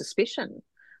viewed with suspicion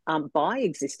by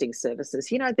existing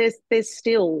services.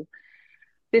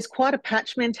 There's quite a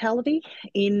patch mentality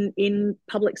in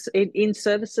public in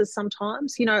services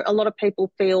sometimes. A lot of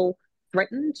people feel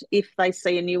threatened if they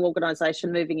see a new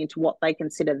organisation moving into what they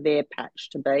consider their patch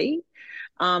to be.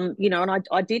 And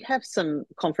I did have some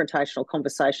confrontational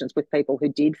conversations with people who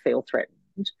did feel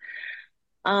threatened.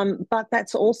 But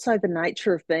that's also the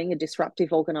nature of being a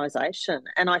disruptive organisation.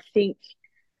 And I think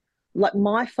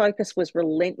my focus was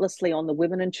relentlessly on the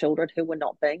women and children who were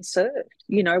not being served.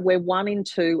 Where 1 in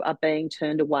 2 are being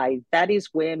turned away. That is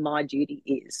where my duty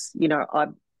is.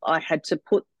 I had to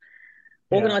put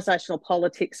organisational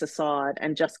politics aside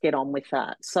and just get on with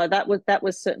that. So that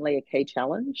was certainly a key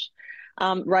challenge.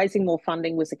 Raising more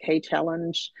funding was a key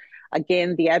challenge.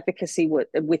 Again, the advocacy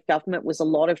with government was a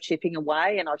lot of chipping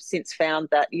away, and I've since found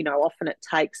that often it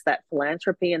takes that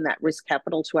philanthropy and that risk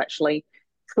capital to actually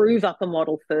prove up a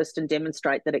model first and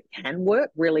demonstrate that it can work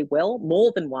really well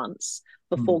more than once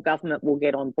before government will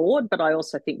get on board. But I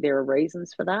also think there are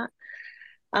reasons for that.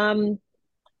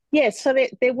 So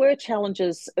there were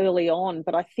challenges early on,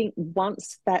 but I think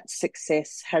once that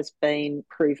success has been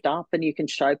proved up and you can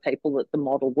show people that the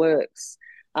model works,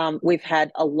 we've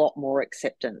had a lot more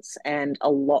acceptance and a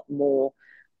lot more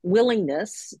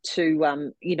willingness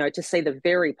to see the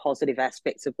very positive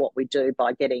aspects of what we do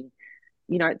by getting,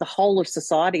 the whole of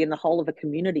society and the whole of a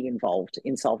community involved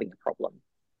in solving the problem.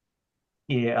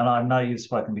 Yeah, and I know you've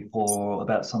spoken before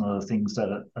about some of the things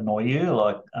that annoy you,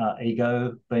 like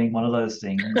ego being one of those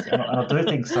things. And I do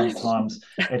think sometimes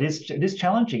it is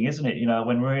challenging, isn't it?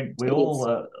 When we're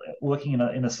all working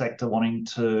in a sector wanting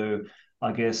to,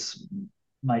 I guess,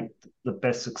 make the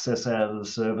best success out of the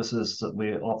services that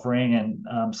we're offering,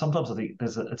 and sometimes I think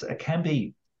it can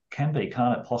be, can't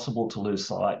it, possible to lose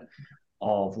sight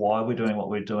of why we're doing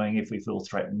what we're doing if we feel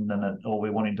threatened or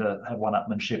we're wanting to have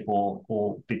one-upmanship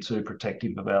or be too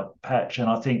protective about patch. And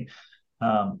I think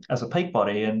as a peak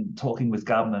body and talking with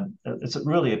government, it's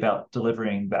really about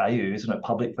delivering value, isn't it?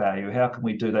 Public value. How can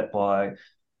we do that by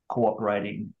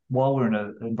cooperating while we're in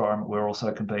an environment we're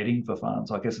also competing for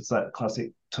funds? I guess it's that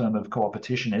classic term of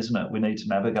co-opetition, isn't it? We need to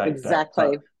navigate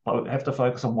exactly. that. But we have to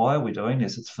focus on why we're doing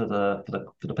this. It's for the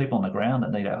people on the ground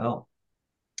that need our help.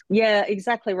 Yeah,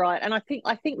 exactly right. And I think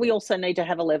we also need to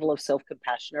have a level of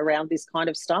self-compassion around this kind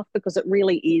of stuff because it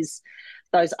really is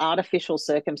those artificial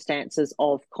circumstances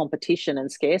of competition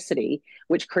and scarcity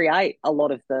which create a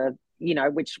lot of the,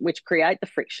 which create the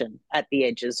friction at the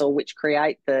edges or which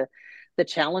create the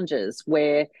challenges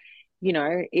where,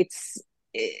 it's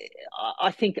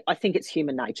I think it's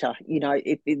human nature.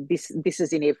 This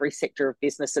is in every sector of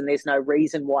business, and there's no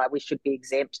reason why we should be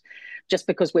exempt just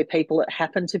because we're people that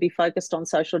happen to be focused on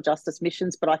social justice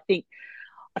missions. But I think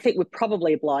we're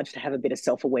probably obliged to have a bit of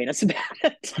self-awareness about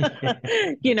it,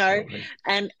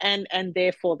 and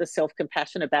therefore the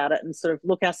self-compassion about it, and sort of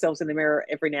look ourselves in the mirror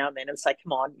every now and then and say,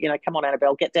 come on,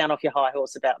 Annabelle, get down off your high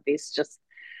horse about this. Just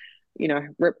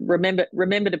remember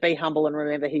to be humble and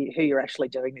remember who you're actually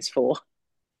doing this for.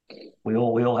 We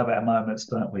all have our moments,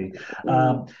 don't we?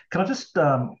 Can I just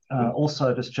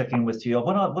also just check in with you?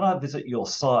 When I visit your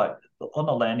site, on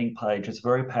the landing page, it's a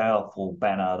very powerful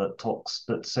banner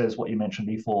that says what you mentioned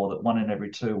before, that 1 in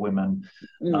every 2 women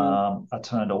are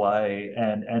turned away,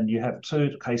 and you have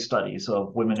 2 case studies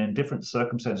of women in different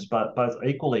circumstances, but both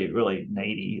equally really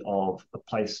needy of a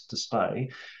place to stay.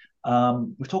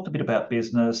 We've talked a bit about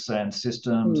business and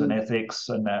systems and ethics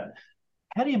and that.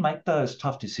 How do you make those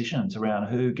tough decisions around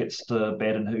who gets the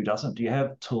bed and who doesn't? Do you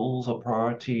have tools or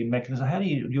priority mechanisms? How do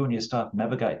you and your staff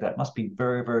navigate that? It must be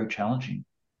very, very challenging.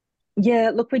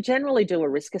 Yeah, look, we generally do a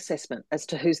risk assessment as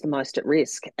to who's the most at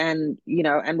risk. And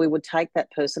we would take that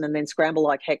person and then scramble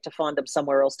like heck to find them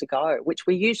somewhere else to go, which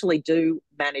we usually do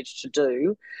manage to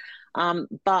do.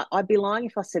 But I'd be lying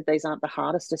if I said these aren't the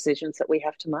hardest decisions that we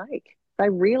have to make. They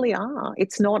really are.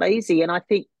 It's not easy. And I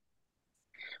think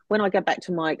when I go back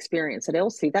to my experience at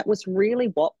Elsie, that was really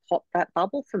what popped that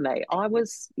bubble for me. I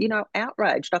was,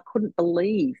 outraged. I couldn't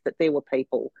believe that there were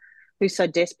people who so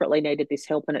desperately needed this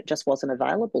help and it just wasn't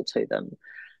available to them.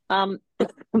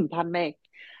 Pardon me.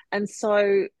 And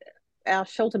so our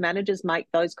shelter managers make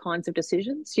those kinds of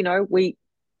decisions.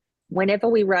 Whenever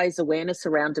we raise awareness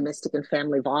around domestic and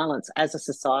family violence as a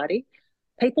society,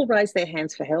 people raise their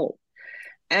hands for help.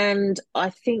 And I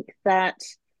think that,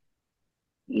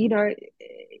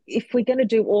 if we're going to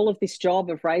do all of this job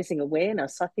of raising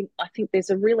awareness, I think there's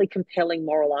a really compelling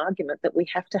moral argument that we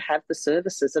have to have the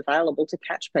services available to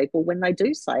catch people when they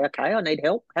do say, okay, I need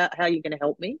help. How are you going to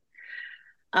help me?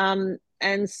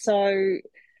 And so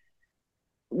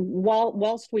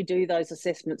whilst we do those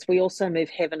assessments, we also move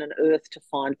heaven and earth to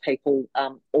find people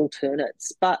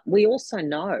alternates. But we also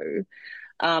know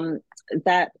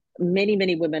that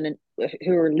many women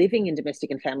who are living in domestic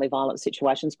and family violence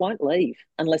situations won't leave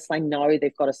unless they know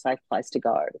they've got a safe place to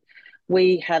go.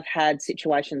 We have had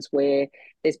situations where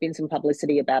there's been some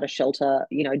publicity about a shelter,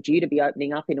 due to be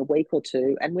opening up in a week or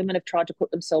two, and women have tried to put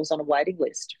themselves on a waiting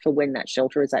list for when that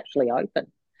shelter is actually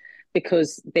open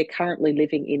because they're currently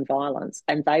living in violence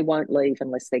and they won't leave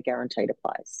unless they're guaranteed a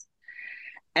place.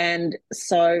 And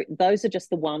so those are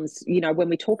just the ones, when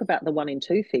we talk about the 1 in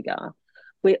 2 figure,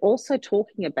 we're also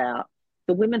talking about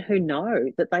the women who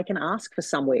know that they can ask for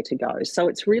somewhere to go. So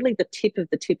it's really the tip of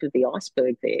the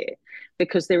iceberg there,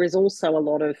 because there is also a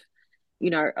lot of,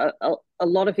 a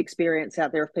lot of experience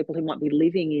out there of people who might be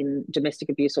living in domestic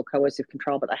abuse or coercive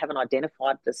control, but they haven't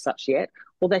identified it as such yet,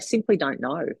 or they simply don't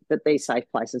know that these safe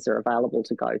places are available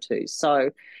to go to.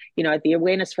 So, the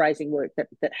awareness raising work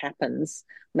that happens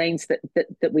means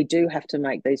that we do have to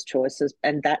make these choices,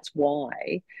 and that's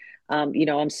why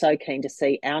I'm so keen to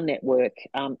see our network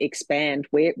expand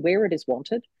where it is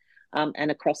wanted and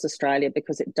across Australia,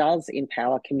 because it does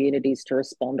empower communities to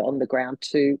respond on the ground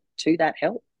to that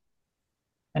help.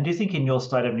 And do you think in your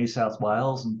state of New South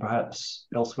Wales and perhaps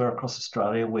elsewhere across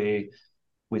Australia where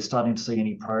we're starting to see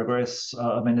any progress?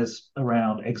 There's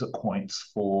around exit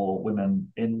points for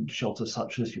women in shelters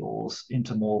such as yours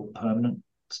into more permanent,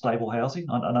 stable housing.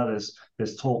 I know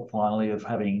there's talk finally of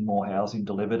having more housing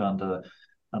delivered under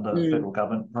federal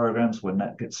government programs when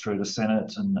that gets through the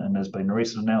Senate, and there's been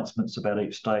recent announcements about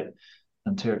each state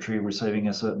and territory receiving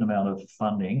a certain amount of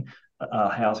funding,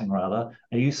 housing rather.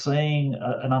 Are you seeing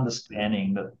an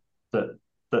understanding that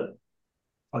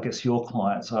I guess your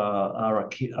clients are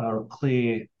a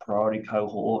clear priority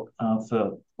cohort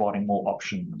for providing more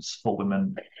options for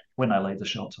women when they leave the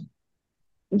shelter?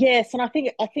 Yes, and I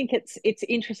think it's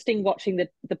interesting watching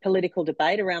the political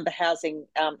debate around the Housing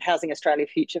Australia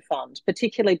Future Fund,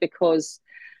 particularly because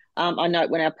I note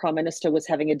when our Prime Minister was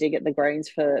having a dig at the Greens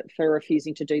for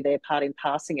refusing to do their part in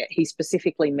passing it, he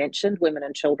specifically mentioned women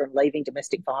and children leaving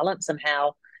domestic violence and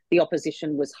how the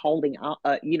opposition was holding up,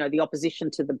 the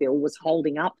opposition to the bill was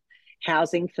holding up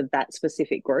housing for that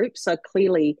specific group. So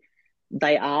clearly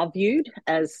they are viewed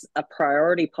as a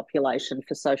priority population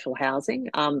for social housing,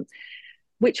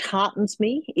 which heartens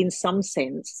me in some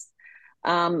sense.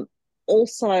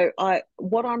 Also,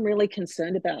 what I'm really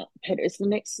concerned about, Peter, is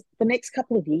the next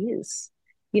couple of years.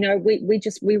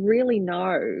 We really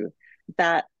know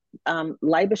that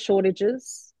labour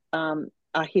shortages are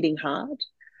hitting hard.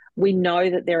 We know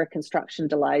that there are construction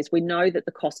delays. We know that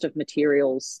the cost of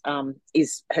materials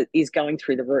is going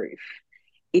through the roof.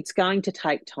 It's going to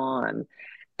take time,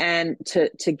 and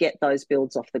to get those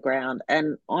builds off the ground.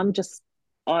 And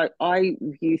I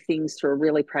view things through a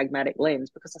really pragmatic lens,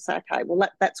 because I say, okay, well,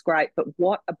 that's great, but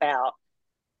what about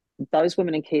those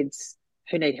women and kids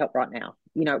who need help right now?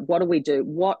 What do we do?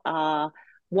 What are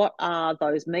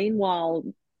those meanwhile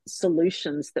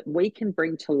solutions that we can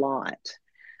bring to light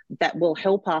that will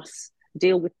help us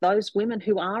deal with those women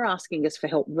who are asking us for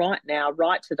help right now,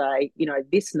 right today,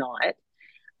 this night,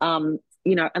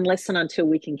 unless and until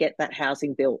we can get that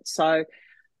housing built. So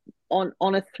on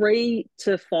a 3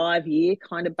 to 5 year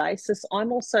kind of basis,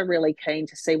 I'm also really keen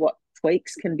to see what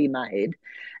tweaks can be made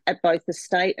at both the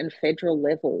state and federal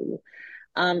level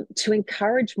to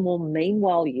encourage more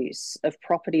meanwhile use of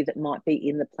property that might be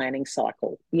in the planning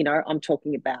cycle. I'm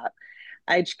talking about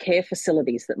aged care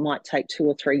facilities that might take 2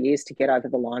 or 3 years to get over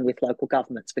the line with local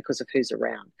governments because of who's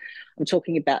around. I'm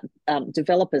talking about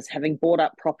developers having bought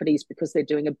up properties because they're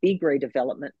doing a big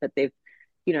redevelopment, but they've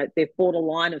bought a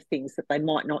line of things that they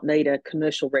might not need a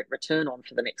commercial rent return on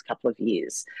for the next couple of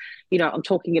years. I'm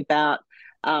talking about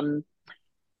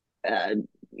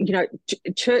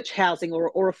church housing,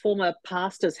 or a former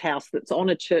pastor's house that's on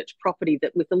a church property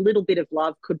that with a little bit of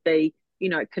love could be,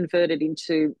 converted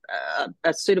into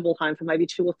a suitable home for maybe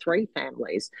 2 or 3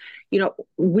 families,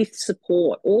 with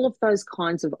support. All of those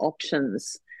kinds of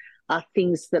options are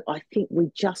things that I think we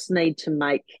just need to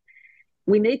make.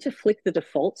 We need to flick the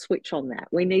default switch on that.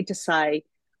 We need to say,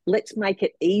 let's make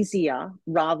it easier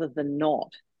rather than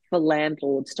not for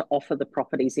landlords to offer the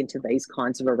properties into these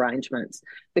kinds of arrangements,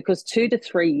 because 2 to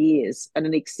 3 years at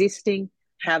an existing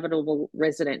habitable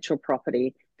residential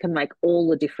property can make all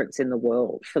the difference in the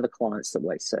world for the clients that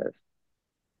we serve.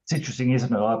 It's interesting,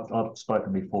 isn't it? I've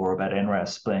spoken before about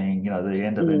NRAS being, the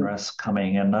end of NRAS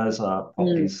coming, and those are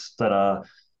properties that are,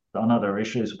 I know there are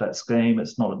issues with that scheme.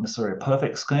 It's not necessarily a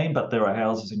perfect scheme, but there are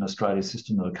houses in Australia's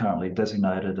system that are currently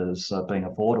designated as being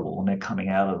affordable, and they're coming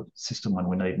out of the system when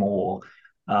we need more.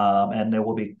 And there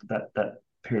will be that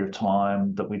period of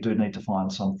time that we do need to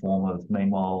find some form of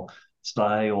meanwhile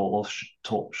stay or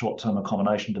short-term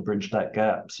accommodation to bridge that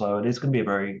gap. So it is going to be a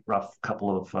very rough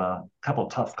couple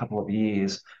of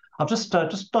years. I'd just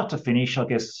like to finish, I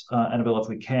guess, Annabelle, if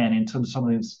we can, in terms of some of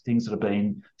these things that have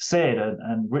been said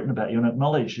and written about you and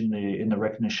acknowledged in the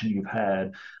recognition you've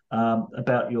had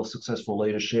about your successful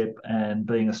leadership and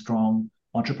being a strong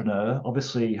entrepreneur.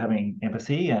 Obviously, having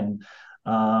empathy and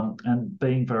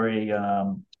being very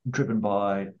driven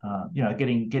by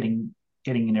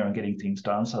getting in there and getting things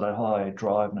done. So that high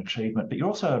drive and achievement. But you're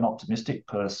also an optimistic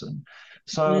person.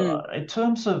 So in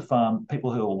terms of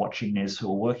people who are watching this, who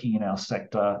are working in our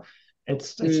sector,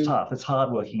 it's tough. It's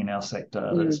hard working in our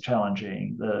sector. It's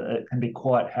challenging. It can be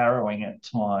quite harrowing at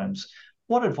times.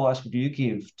 What advice would you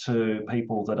give to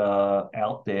people that are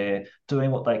out there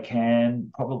doing what they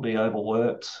can, probably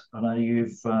overworked? I know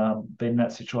you've been in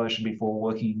that situation before,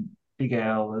 working big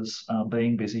hours,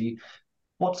 being busy.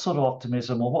 What sort of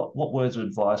optimism or what words of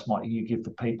advice might you give to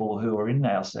people who are in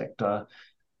our sector?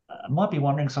 Might be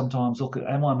wondering sometimes, look,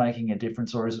 am I making a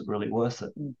difference or is it really worth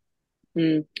it?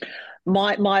 Mm.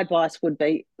 My advice would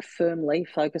be firmly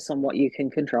focus on what you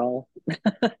can control.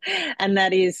 And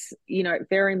that is,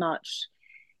 very much,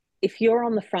 if you're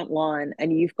on the front line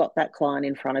and you've got that client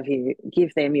in front of you,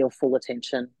 give them your full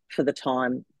attention for the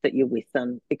time that you're with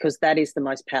them, because that is the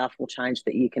most powerful change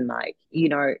that you can make.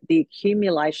 The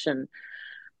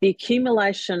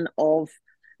accumulation of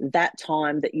that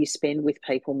time that you spend with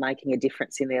people making a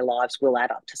difference in their lives will add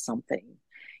up to something.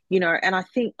 And I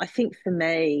think for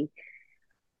me,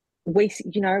 we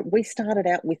started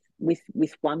out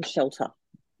with one shelter,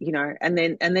 and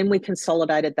then we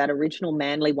consolidated that original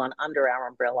Manly one under our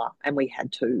umbrella, and we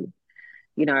had 2,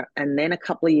 and then a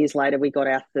couple of years later we got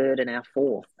our 3rd and our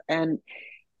 4th. And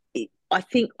I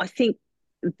think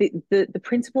the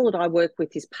principle that I work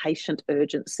with is patient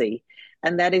urgency,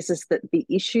 and that is that the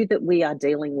issue that we are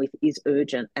dealing with is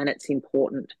urgent and it's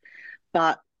important,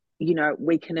 but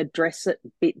we can address it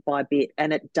bit by bit,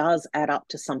 and it does add up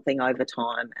to something over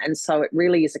time. And so it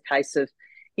really is a case of,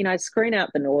 screen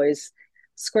out the noise,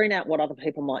 screen out what other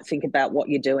people might think about what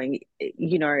you're doing.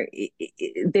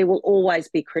 There will always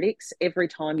be critics. Every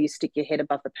time you stick your head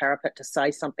above the parapet to say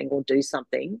something or do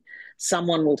something,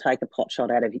 someone will take a pot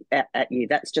shot at you.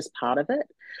 That's just part of it.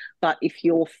 But if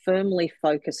you're firmly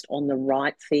focused on the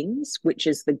right things, which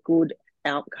is the good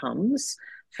outcomes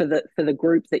for the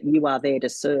group that you are there to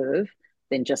serve,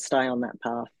 then just stay on that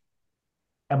path.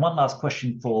 And one last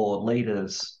question for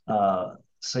leaders,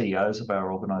 CEOs of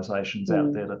our organisations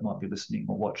out there that might be listening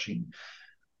or watching.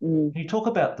 Can you talk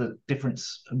about the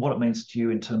difference and what it means to you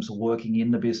in terms of working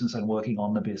in the business and working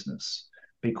on the business?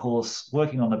 Because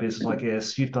working on the business, I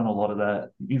guess, you've done a lot of that.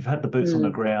 You've had the boots on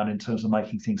the ground in terms of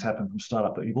making things happen from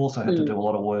startup, but you've also had to do a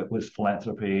lot of work with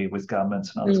philanthropy, with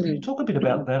governments and others. Can you talk a bit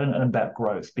about that and about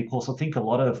growth? Because I think a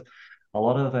lot of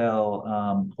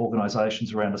our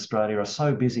organisations around Australia are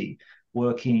so busy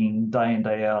working day in,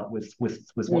 day out with what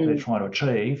they're trying to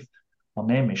achieve on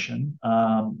their mission,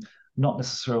 not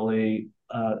necessarily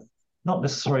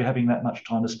having that much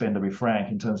time to spend, to be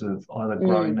frank, in terms of either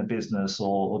growing the business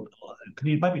or can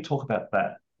you maybe talk about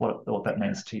that, what that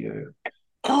means to you?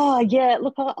 Oh yeah,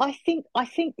 look, I think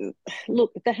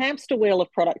look, the hamster wheel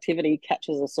of productivity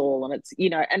catches us all, and it's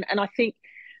and I think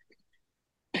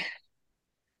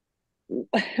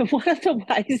one of the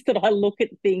ways that I look at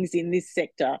things in this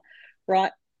sector,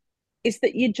 right, is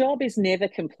that your job is never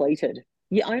completed.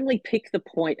 You only pick the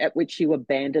point at which you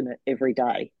abandon it every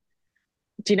day.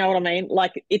 Do you know what I mean?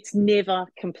 Like, it's never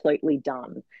completely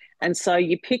done. And so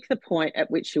you pick the point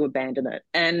at which you abandon it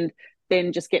and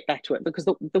then just get back to it, because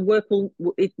the work will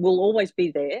always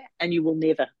be there and you will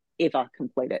never, ever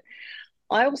complete it.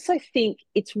 I also think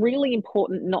it's really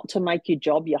important not to make your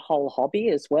job your whole hobby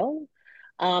as well.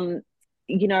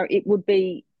 It would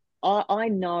be, I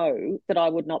know that I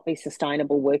would not be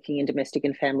sustainable working in domestic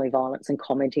and family violence and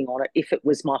commenting on it if it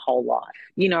was my whole life.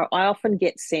 I often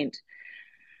get sent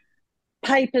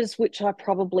papers which I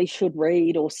probably should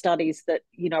read, or studies that,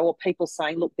 or people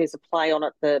saying, look, there's a play on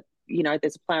at the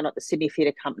Sydney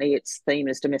Theatre Company. Its theme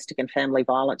is domestic and family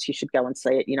violence. You should go and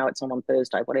see it. It's on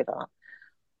Thursday, whatever.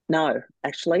 No,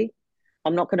 actually,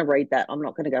 I'm not going to read that. I'm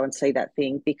not going to go and see that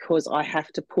thing, because I have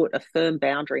to put a firm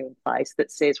boundary in place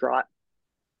that says, right,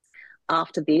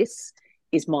 after this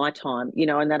is my time,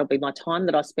 and that'll be my time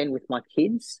that I spend with my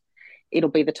kids. It'll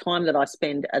be the time that I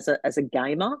spend as a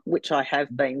gamer, which I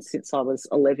have been since I was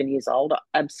 11 years old. I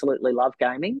absolutely love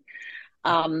gaming.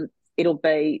 It'll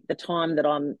be the time that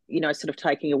I'm, sort of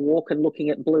taking a walk and looking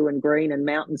at blue and green and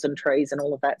mountains and trees and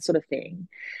all of that sort of thing.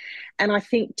 And I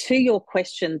think, to your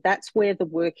question, that's where the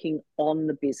working on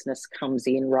the business comes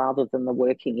in rather than the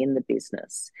working in the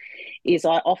business. Is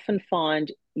I often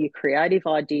find your creative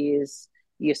ideas,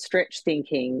 your stretch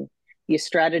thinking, your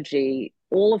strategy,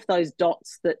 all of those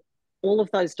dots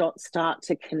start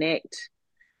to connect,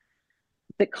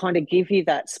 that kind of give you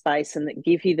that space and that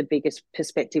give you the biggest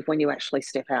perspective when you actually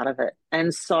step out of it.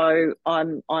 And so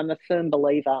I'm a firm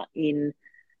believer in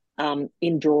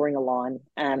drawing a line,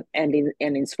 and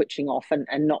in switching off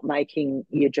and not making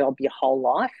your job your whole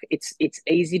life. It's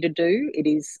easy to do. It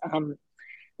is.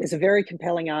 There's a very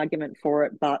compelling argument for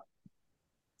it, but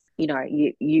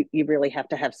you really have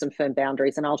to have some firm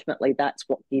boundaries, and ultimately that's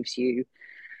what gives you,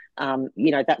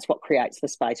 that's what creates the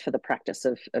space for the practice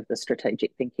of the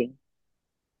strategic thinking.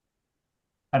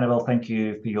 Annabelle, thank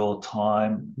you for your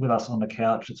time with us on the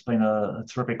couch. It's been a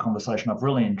terrific conversation. I've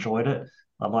really enjoyed it.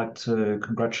 I'd like to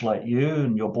congratulate you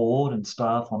and your board and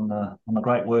staff on the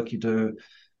great work you do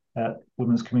at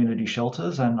women's community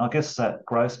shelters. And I guess that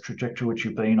growth trajectory which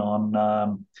you've been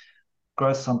on,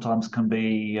 growth sometimes can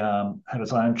be have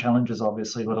its own challenges,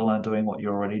 obviously, let alone doing what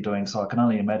you're already doing. So I can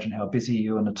only imagine how busy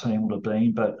you and the team would have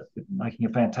been, but making a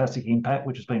fantastic impact,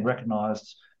 which has been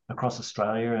recognised across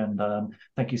Australia. And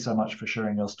thank you so much for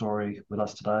sharing your story with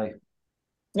us today.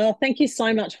 Well, thank you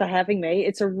so much for having me.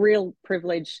 It's a real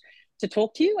privilege to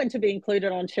talk to you and to be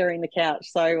included on Sharing the Couch.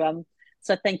 So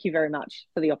thank you very much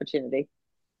for the opportunity.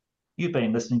 You've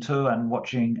been listening to and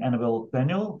watching Annabelle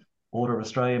Daniel, Order of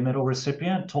Australia Medal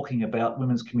recipient, talking about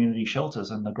women's community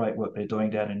shelters and the great work they're doing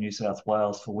down in New South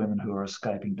Wales for women who are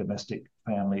escaping domestic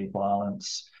family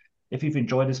violence. If you've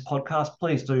enjoyed this podcast,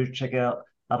 please do check out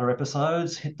other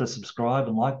episodes, hit the subscribe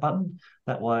and like button.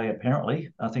 That way, apparently,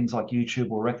 things like YouTube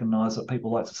will recognise that people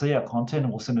like to see our content,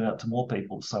 and we'll send it out to more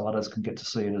people so others can get to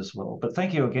see it as well. But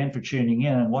thank you again for tuning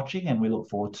in and watching, and we look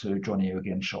forward to joining you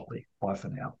again shortly. Bye for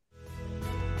now.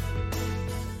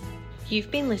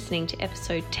 You've been listening to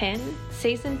episode 10,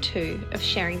 season 2 of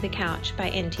Sharing the Couch by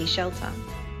NT Shelter.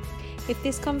 If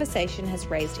this conversation has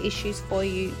raised issues for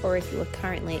you, or if you are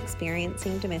currently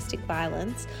experiencing domestic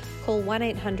violence, call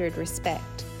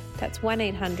 1-800-RESPECT. That's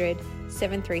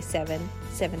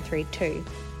 1-800-737-732.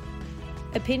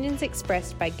 Opinions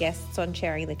expressed by guests on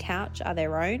Sharing the Couch are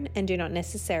their own and do not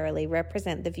necessarily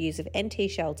represent the views of NT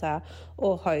Shelter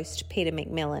or host Peter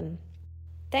McMillan.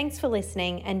 Thanks for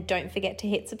listening, and don't forget to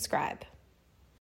hit subscribe.